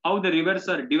 how the rivers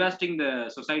are devastating the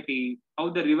society, how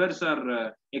the rivers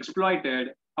are exploited,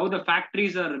 how the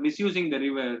factories are misusing the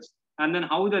rivers, and then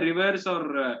how the rivers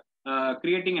are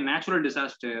creating a natural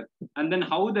disaster, and then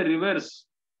how the rivers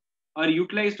are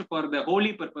utilized for the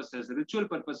holy purposes, ritual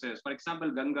purposes. For example,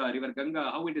 River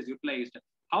Ganga, how it is utilized,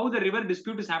 how the river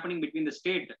dispute is happening between the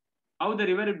state, how the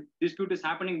river dispute is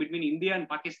happening between India and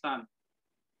Pakistan.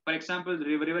 For example, the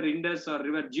river Indus or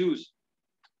river Jews,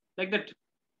 like that.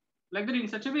 Like that, in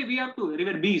such a way, we have to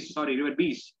river bees.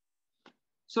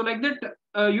 So like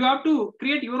that, you have to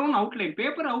create your own outline.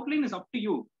 Paper outline is up to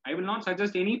you. I will not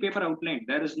suggest any paper outline.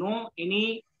 There is no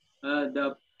any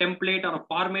the template or a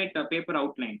format paper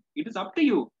outline. It is up to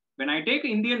you. When I take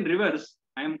Indian rivers,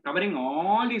 I am covering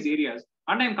all these areas,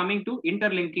 and I am coming to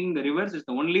interlinking the rivers is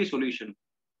the only solution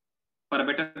for a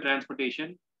better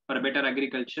transportation, for a better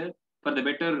agriculture, for the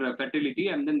better fertility,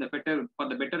 and then for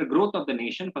the better growth of the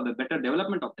nation, for the better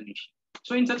development of the nation.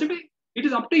 So in such a way, it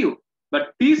is up to you.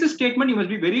 But thesis statement, you must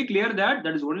be very clear that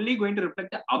that is only going to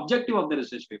reflect the objective of the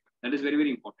research paper. That is very, very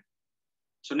important.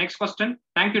 So next question.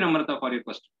 Thank you, Namrata, for your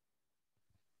question.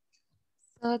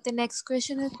 The next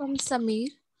question is from Samir,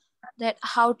 that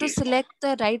how to select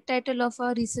the right title of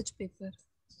a research paper.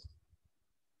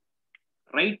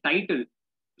 Right title.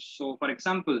 So for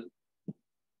example,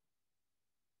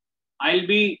 I'll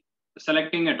be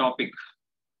selecting a topic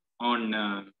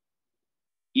on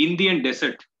Indian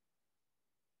desert.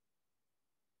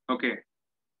 Okay.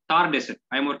 Thar desert.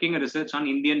 I'm working a research on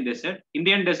Indian desert.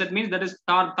 Indian desert means that is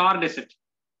Thar desert.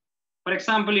 For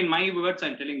example, in my words,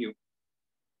 I'm telling you,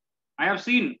 I have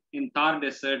seen in Thar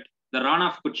desert, the Ran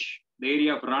of Kutch, the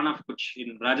area of Ran of Kutch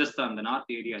in Rajasthan, the north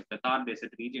area, the Thar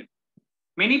desert region.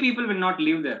 Many people will not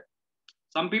live there.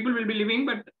 Some people will be living,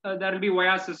 but there will be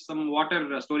oases, some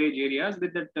water storage areas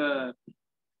with that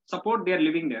support they are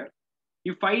living there.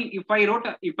 If I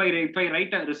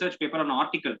write a research paper or an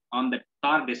article on the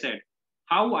Thar desert,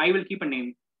 how I will keep a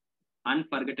name?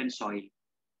 Unforgotten soil.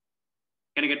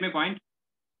 Can you get my point?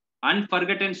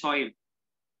 Unforgotten soil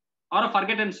or a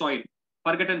forgotten soil.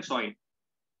 Forgotten soil.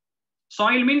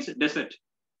 Soil means desert.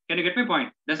 Can you get my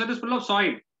point? Desert is full of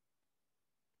soil.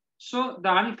 So the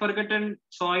unforgotten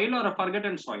soil or a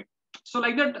forgotten soil. So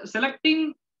like that,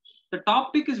 selecting the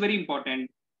topic is very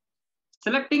important.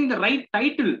 Selecting the right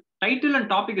title. Title and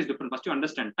topic is different. First you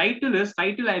understand.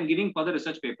 Title I am giving for the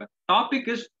research paper. Topic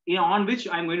is on which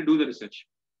I am going to do the research.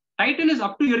 Title is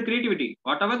up to your creativity.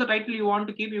 Whatever the title you want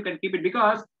to keep, you can keep it,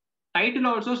 because title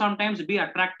also sometimes be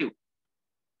attractive.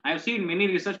 I have seen many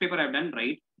research paper I have done,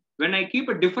 right? When I keep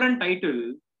a different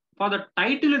title, for the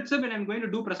title itself, when I'm going to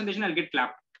do presentation, I'll get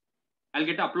clapped. I'll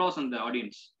get applause on the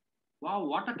audience. Wow,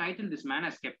 what a title this man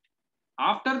has kept.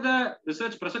 After the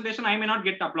research presentation, I may not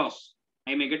get applause.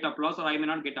 I may get applause or I may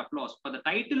not get applause. For the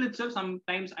title itself,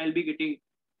 sometimes I'll be getting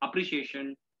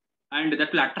appreciation, and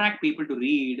that will attract people to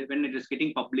read when it is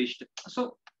getting published.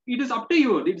 So it is up to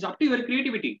you. It's up to your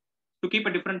creativity to keep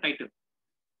a different title.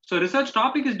 So research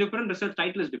topic is different, research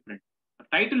title is different. The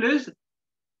title is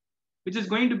which is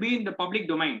going to be in the public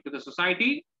domain to the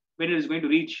society when it is going to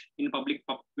reach in public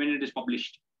when it is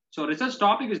published. So research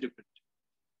topic is different.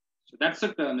 So that's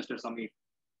it, Mr. Samir.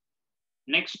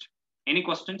 Next, any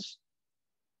questions?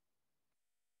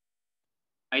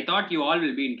 I thought you all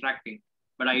will be interacting,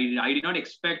 but I did not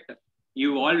expect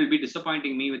you all will be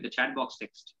disappointing me with the chat box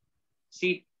text.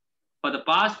 See, for the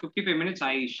past 55 minutes,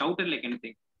 I shouted like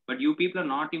anything, but you people are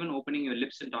not even opening your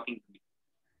lips and talking to me.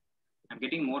 I'm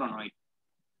getting more annoyed.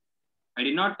 I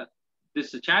did not,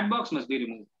 this chat box must be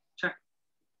removed. Check.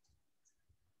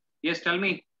 Yes, tell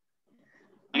me.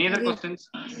 Any other questions?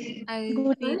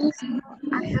 Good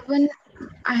evening.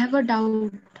 I have a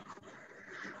doubt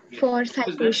for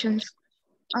citations.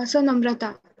 So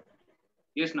Namrata.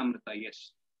 Yes, Namrata,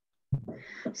 yes.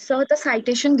 So the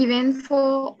citation given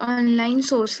for online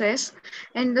sources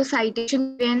and the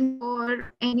citation given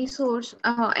for any source,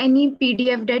 any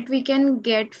PDF that we can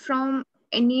get from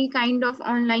any kind of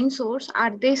online source,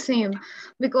 are they same?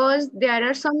 Because there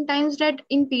are sometimes that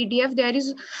in PDF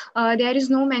there is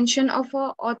no mention of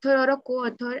a author or a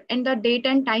co-author and the date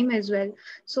and time as well.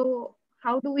 So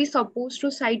how do we suppose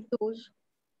to cite those?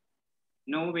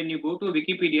 No, when you go to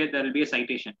Wikipedia, there will be a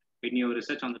citation. When you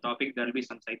research on the topic, there will be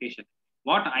some citation.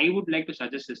 what I would like to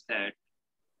suggest is that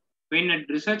when a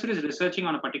researcher is researching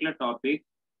on a particular topic,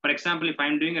 for example, if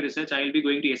I'm doing a research, I will be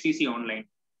going to SEC online.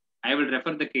 I will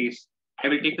refer the case. I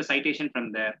will take the citation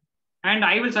from there. And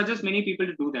I will suggest many people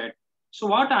to do that. So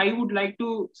what I would like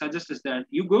to suggest is that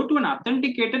you go to an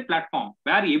authenticated platform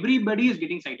where everybody is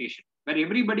getting citation, where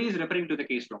everybody is referring to the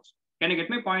case logs. Can you get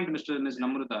my point, Ms.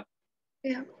 Namrata?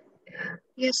 Yeah.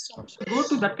 Yes, sir. So go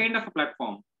to that kind of a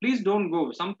platform. Please don't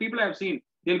go. Some people I have seen,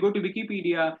 they'll go to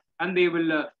Wikipedia and they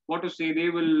will,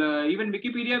 even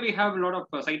Wikipedia, we have a lot of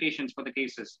citations for the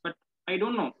cases. But I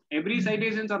don't know. Every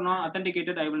citations are not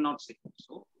authenticated, I will not say.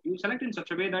 So you select in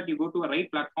such a way that you go to a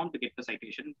right platform to get the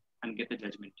citation and get the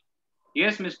judgment.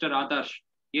 Yes, Mr. Adarsh.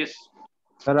 Yes.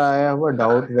 Sir, I have a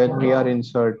doubt when we are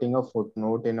inserting a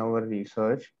footnote in our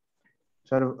research.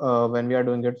 Sir, when we are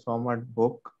doing it from a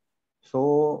book,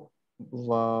 so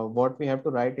what we have to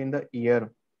write in the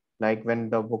year, like when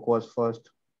the book was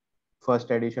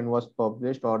first edition was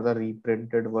published or the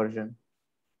reprinted version,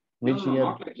 which No, year?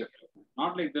 not like that.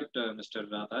 Not like that, Mr.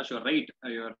 Adarsh. You're right.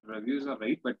 Your views are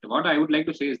right. But what I would like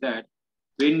to say is that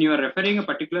when you are referring a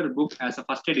particular book as a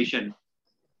first edition,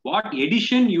 what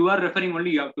edition you are referring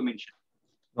only you have to mention.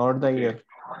 Not the year.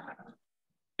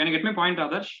 Can you get my point,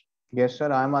 Adarsh? Yes,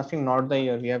 sir. I'm asking not the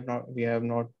year. We are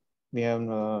not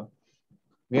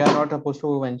supposed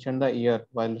to mention the year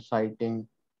while citing.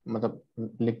 मतलब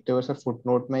लिखते हुए sir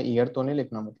footnote में year तो नहीं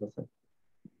लिखना मतलब sir.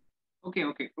 Okay.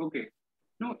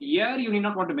 No, year you need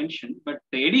not want to mention, but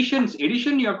the edition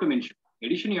you have to mention.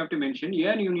 Edition you have to mention.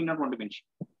 Year you need not want to mention.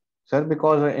 Sir,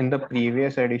 because in the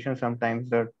previous edition, sometimes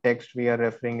the text we are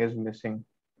referring is missing.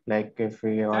 Like if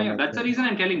we are. Yeah, that's the reason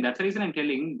I'm telling. That's the reason I'm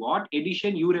telling. What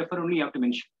edition you refer only you have to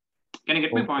mention. Can you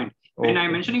get my point? When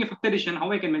I'm mentioning a fifth edition,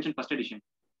 how I can mention first edition?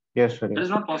 Yes, sir. That is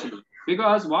not possible.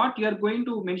 Because what you are going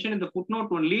to mention in the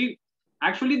footnote only,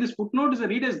 actually this footnote is a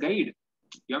reader's guide.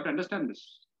 You have to understand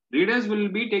this. Readers will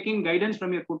be taking guidance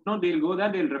from your footnote. They'll go there,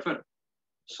 they'll refer.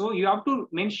 So you have to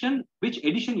mention which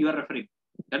edition you are referring.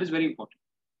 That is very important.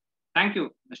 Thank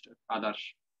you, Mr.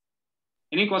 Adarsh.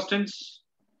 Any questions?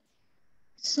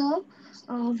 So,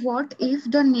 what if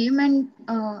the name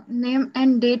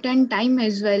and date and time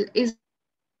as well is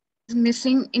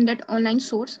missing in that online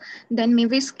source? Then may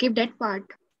we skip that part?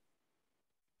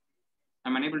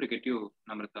 I'm unable to get you,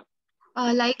 Namrata.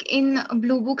 Like in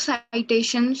Blue Book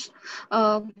citations,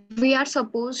 we are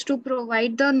supposed to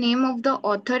provide the name of the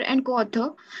author and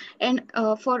co-author, and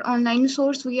for online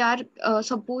source, we are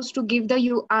supposed to give the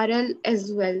URL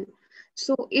as well.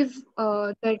 So if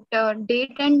that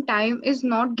date and time is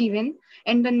not given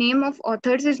and the name of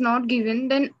authors is not given,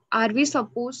 then are we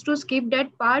supposed to skip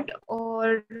that part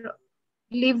or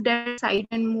leave that site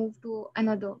and move to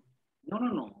another?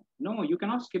 No, you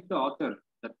cannot skip the author.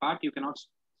 That part you cannot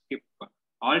skip.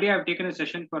 Already I've taken a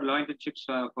session for law internships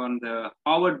from the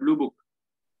Harvard Blue Book.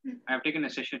 I have taken a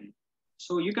session.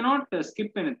 So you cannot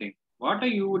skip anything. What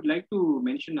you would like to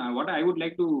mention, what I would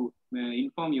like to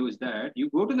inform you is that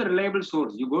you go to the reliable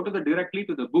source, you go to the directly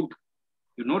to the book,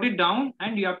 you note it down,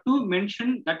 and you have to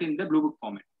mention that in the Blue Book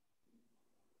format.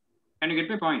 Can you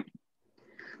get my point?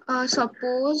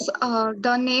 Suppose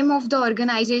the name of the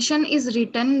organization is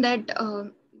written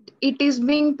that it is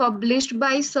being published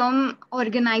by some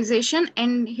organization,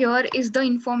 and here is the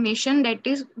information that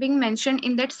is being mentioned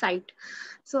in that site.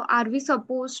 So are we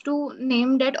supposed to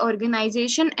name that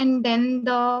organization and then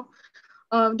the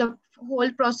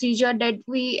whole procedure that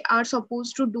we are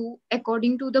supposed to do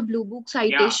according to the Blue Book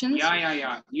citations?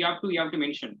 Yeah. You have to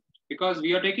mention, because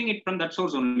we are taking it from that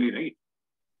source only, right?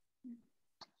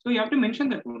 So you have to mention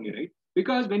that only, right?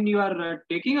 Because when you are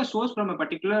taking a source from a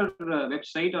particular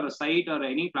website or a site or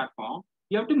any platform,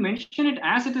 you have to mention it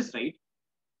as it is, right?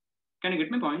 Can you get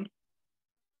my point?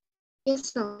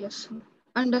 Yes, sir. Yes, sir.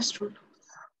 Understood.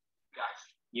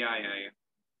 Yeah.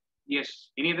 Yes.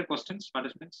 Any other questions,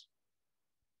 participants?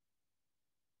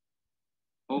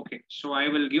 Okay. So I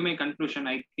will give my conclusion.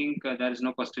 I think there is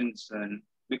no questions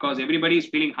because everybody is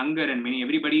feeling hunger and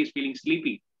everybody is feeling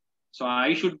sleepy. So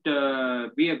I should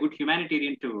be a good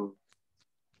humanitarian to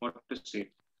what to say.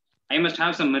 I must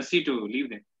have some mercy to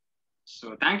leave them.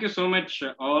 So thank you so much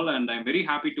all, and I'm very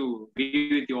happy to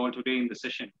be with you all today in the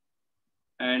session.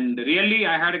 And really,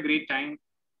 I had a great time.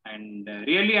 And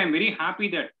really, I'm very happy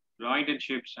that law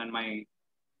internships and my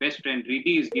best friend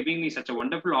Riti is giving me such a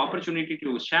wonderful opportunity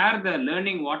to share the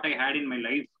learning what I had in my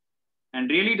life. And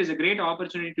really, it is a great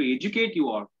opportunity to educate you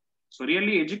all. So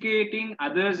really, educating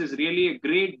others is really a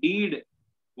great deed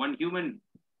one human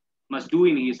must do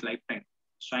in his lifetime.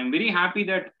 So I'm very happy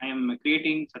that I am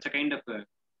creating such a kind of a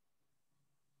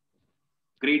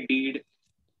great deed,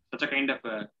 such a kind of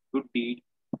a good deed.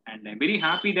 And I'm very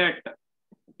happy that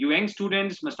You young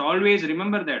students must always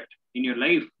remember that in your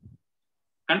life.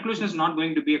 Conclusion is not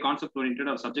going to be a concept oriented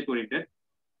or subject oriented.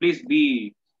 Please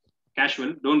be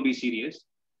casual. Don't be serious.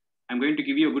 I'm going to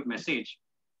give you a good message.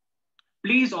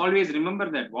 Please always remember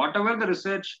that whatever the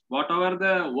research, whatever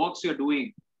the works you're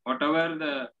doing, whatever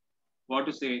the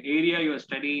area you're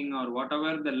studying, or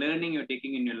whatever the learning you're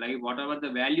taking in your life, whatever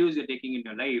the values you're taking in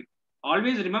your life,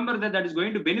 always remember that that is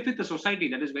going to benefit the society.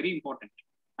 That is very important.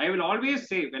 I will always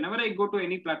say, whenever I go to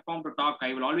any platform to talk,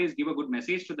 I will always give a good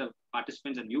message to the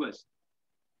participants and viewers.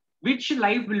 Which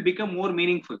life will become more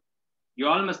meaningful? You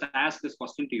all must ask this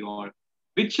question to you all.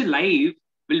 Which life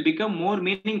will become more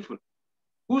meaningful?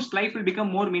 Whose life will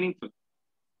become more meaningful?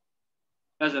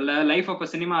 As a life of a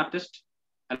cinema artist,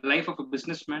 a life of a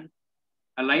businessman,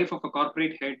 a life of a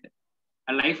corporate head,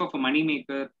 a life of a money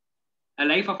maker, a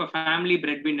life of a family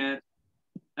breadwinner,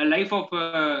 a life of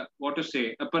a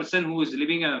person who is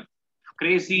living a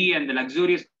crazy and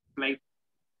luxurious life,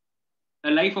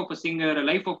 a life of a singer, a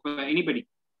life of anybody,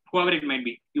 whoever it might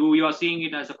be. You are seeing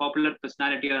it as a popular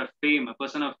personality or a fame, a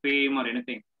person of fame or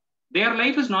anything. Their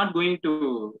life is not going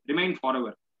to remain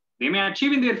forever. They may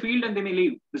achieve in their field and they may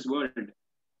leave this world.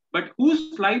 But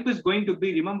whose life is going to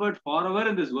be remembered forever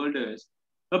in this world is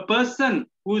a person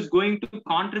who is going to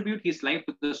contribute his life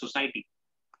to the society.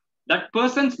 That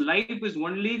person's life is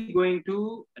only going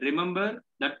to remember.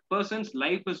 That person's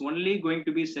life is only going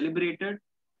to be celebrated.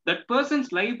 That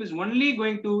person's life is only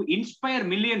going to inspire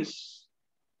millions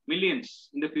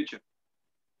in the future.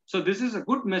 So this is a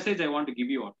good message I want to give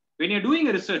you all. When you're doing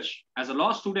a research as a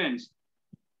law students,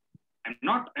 I'm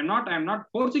not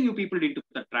forcing you people into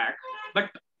the track, but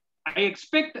I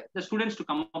expect the students to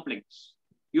come up like this.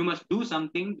 You must do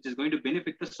something which is going to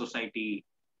benefit the society.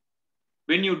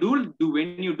 When you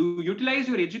utilize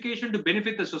your education to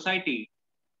benefit the society,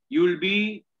 you will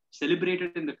be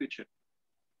celebrated in the future.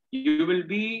 You will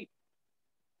be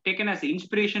taken as an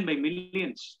inspiration by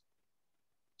millions.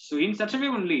 So in such a way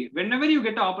only, whenever you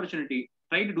get an opportunity,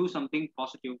 try to do something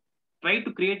positive. Try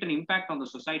to create an impact on the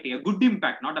society, a good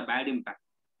impact, not a bad impact.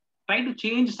 Try to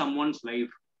change someone's life.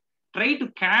 Try to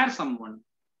care someone.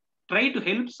 Try to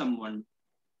help someone.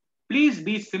 Please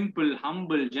be simple,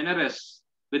 humble, generous,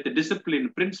 with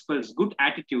discipline, principles, good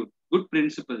attitude, good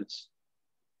principles.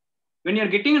 When you're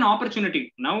getting an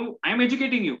opportunity, now I'm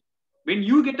educating you. When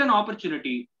you get an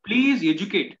opportunity, please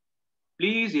educate.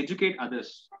 Please educate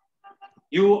others.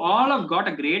 You all have got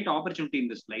a great opportunity in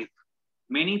this life.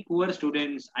 Many poor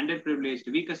students, underprivileged,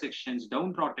 weaker sections,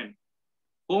 downtrodden,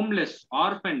 homeless,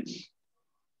 orphans,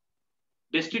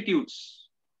 destitutes,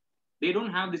 they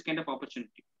don't have this kind of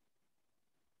opportunity.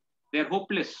 They're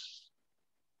hopeless.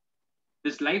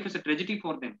 This life is a tragedy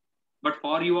for them. But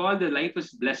for you all, the life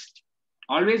is blessed.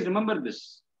 Always remember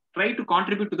this. Try to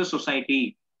contribute to the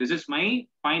society. This is my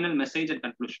final message and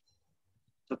conclusion.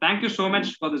 So thank you so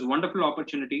much for this wonderful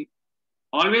opportunity.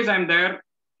 Always I'm there.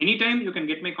 Anytime you can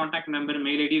get my contact number,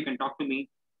 mail ID, you can talk to me.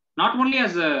 Not only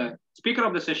as a speaker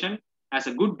of the session, as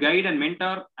a good guide and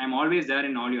mentor, I'm always there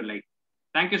in all your life.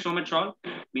 Thank you so much, all.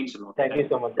 Means a lot. Thank you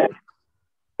so much.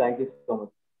 Thank you so much.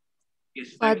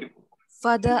 Yes, thank you.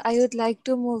 Further, I would like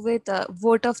to move with a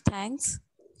vote of thanks.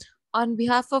 On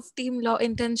behalf of Team Law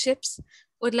Internships,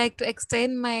 would like to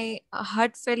extend my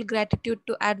heartfelt gratitude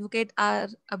to Advocate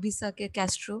Adv.Abishake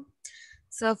Castro,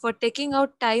 sir, for taking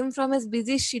out time from his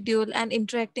busy schedule and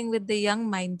interacting with the young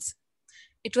minds.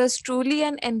 It was truly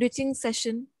an enriching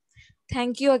session.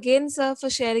 Thank you again, sir, for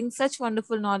sharing such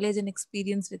wonderful knowledge and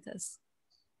experience with us.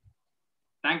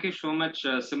 Thank you so much,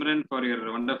 Simran, for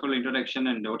your wonderful introduction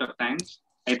and vote of thanks.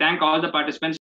 I thank all the participants.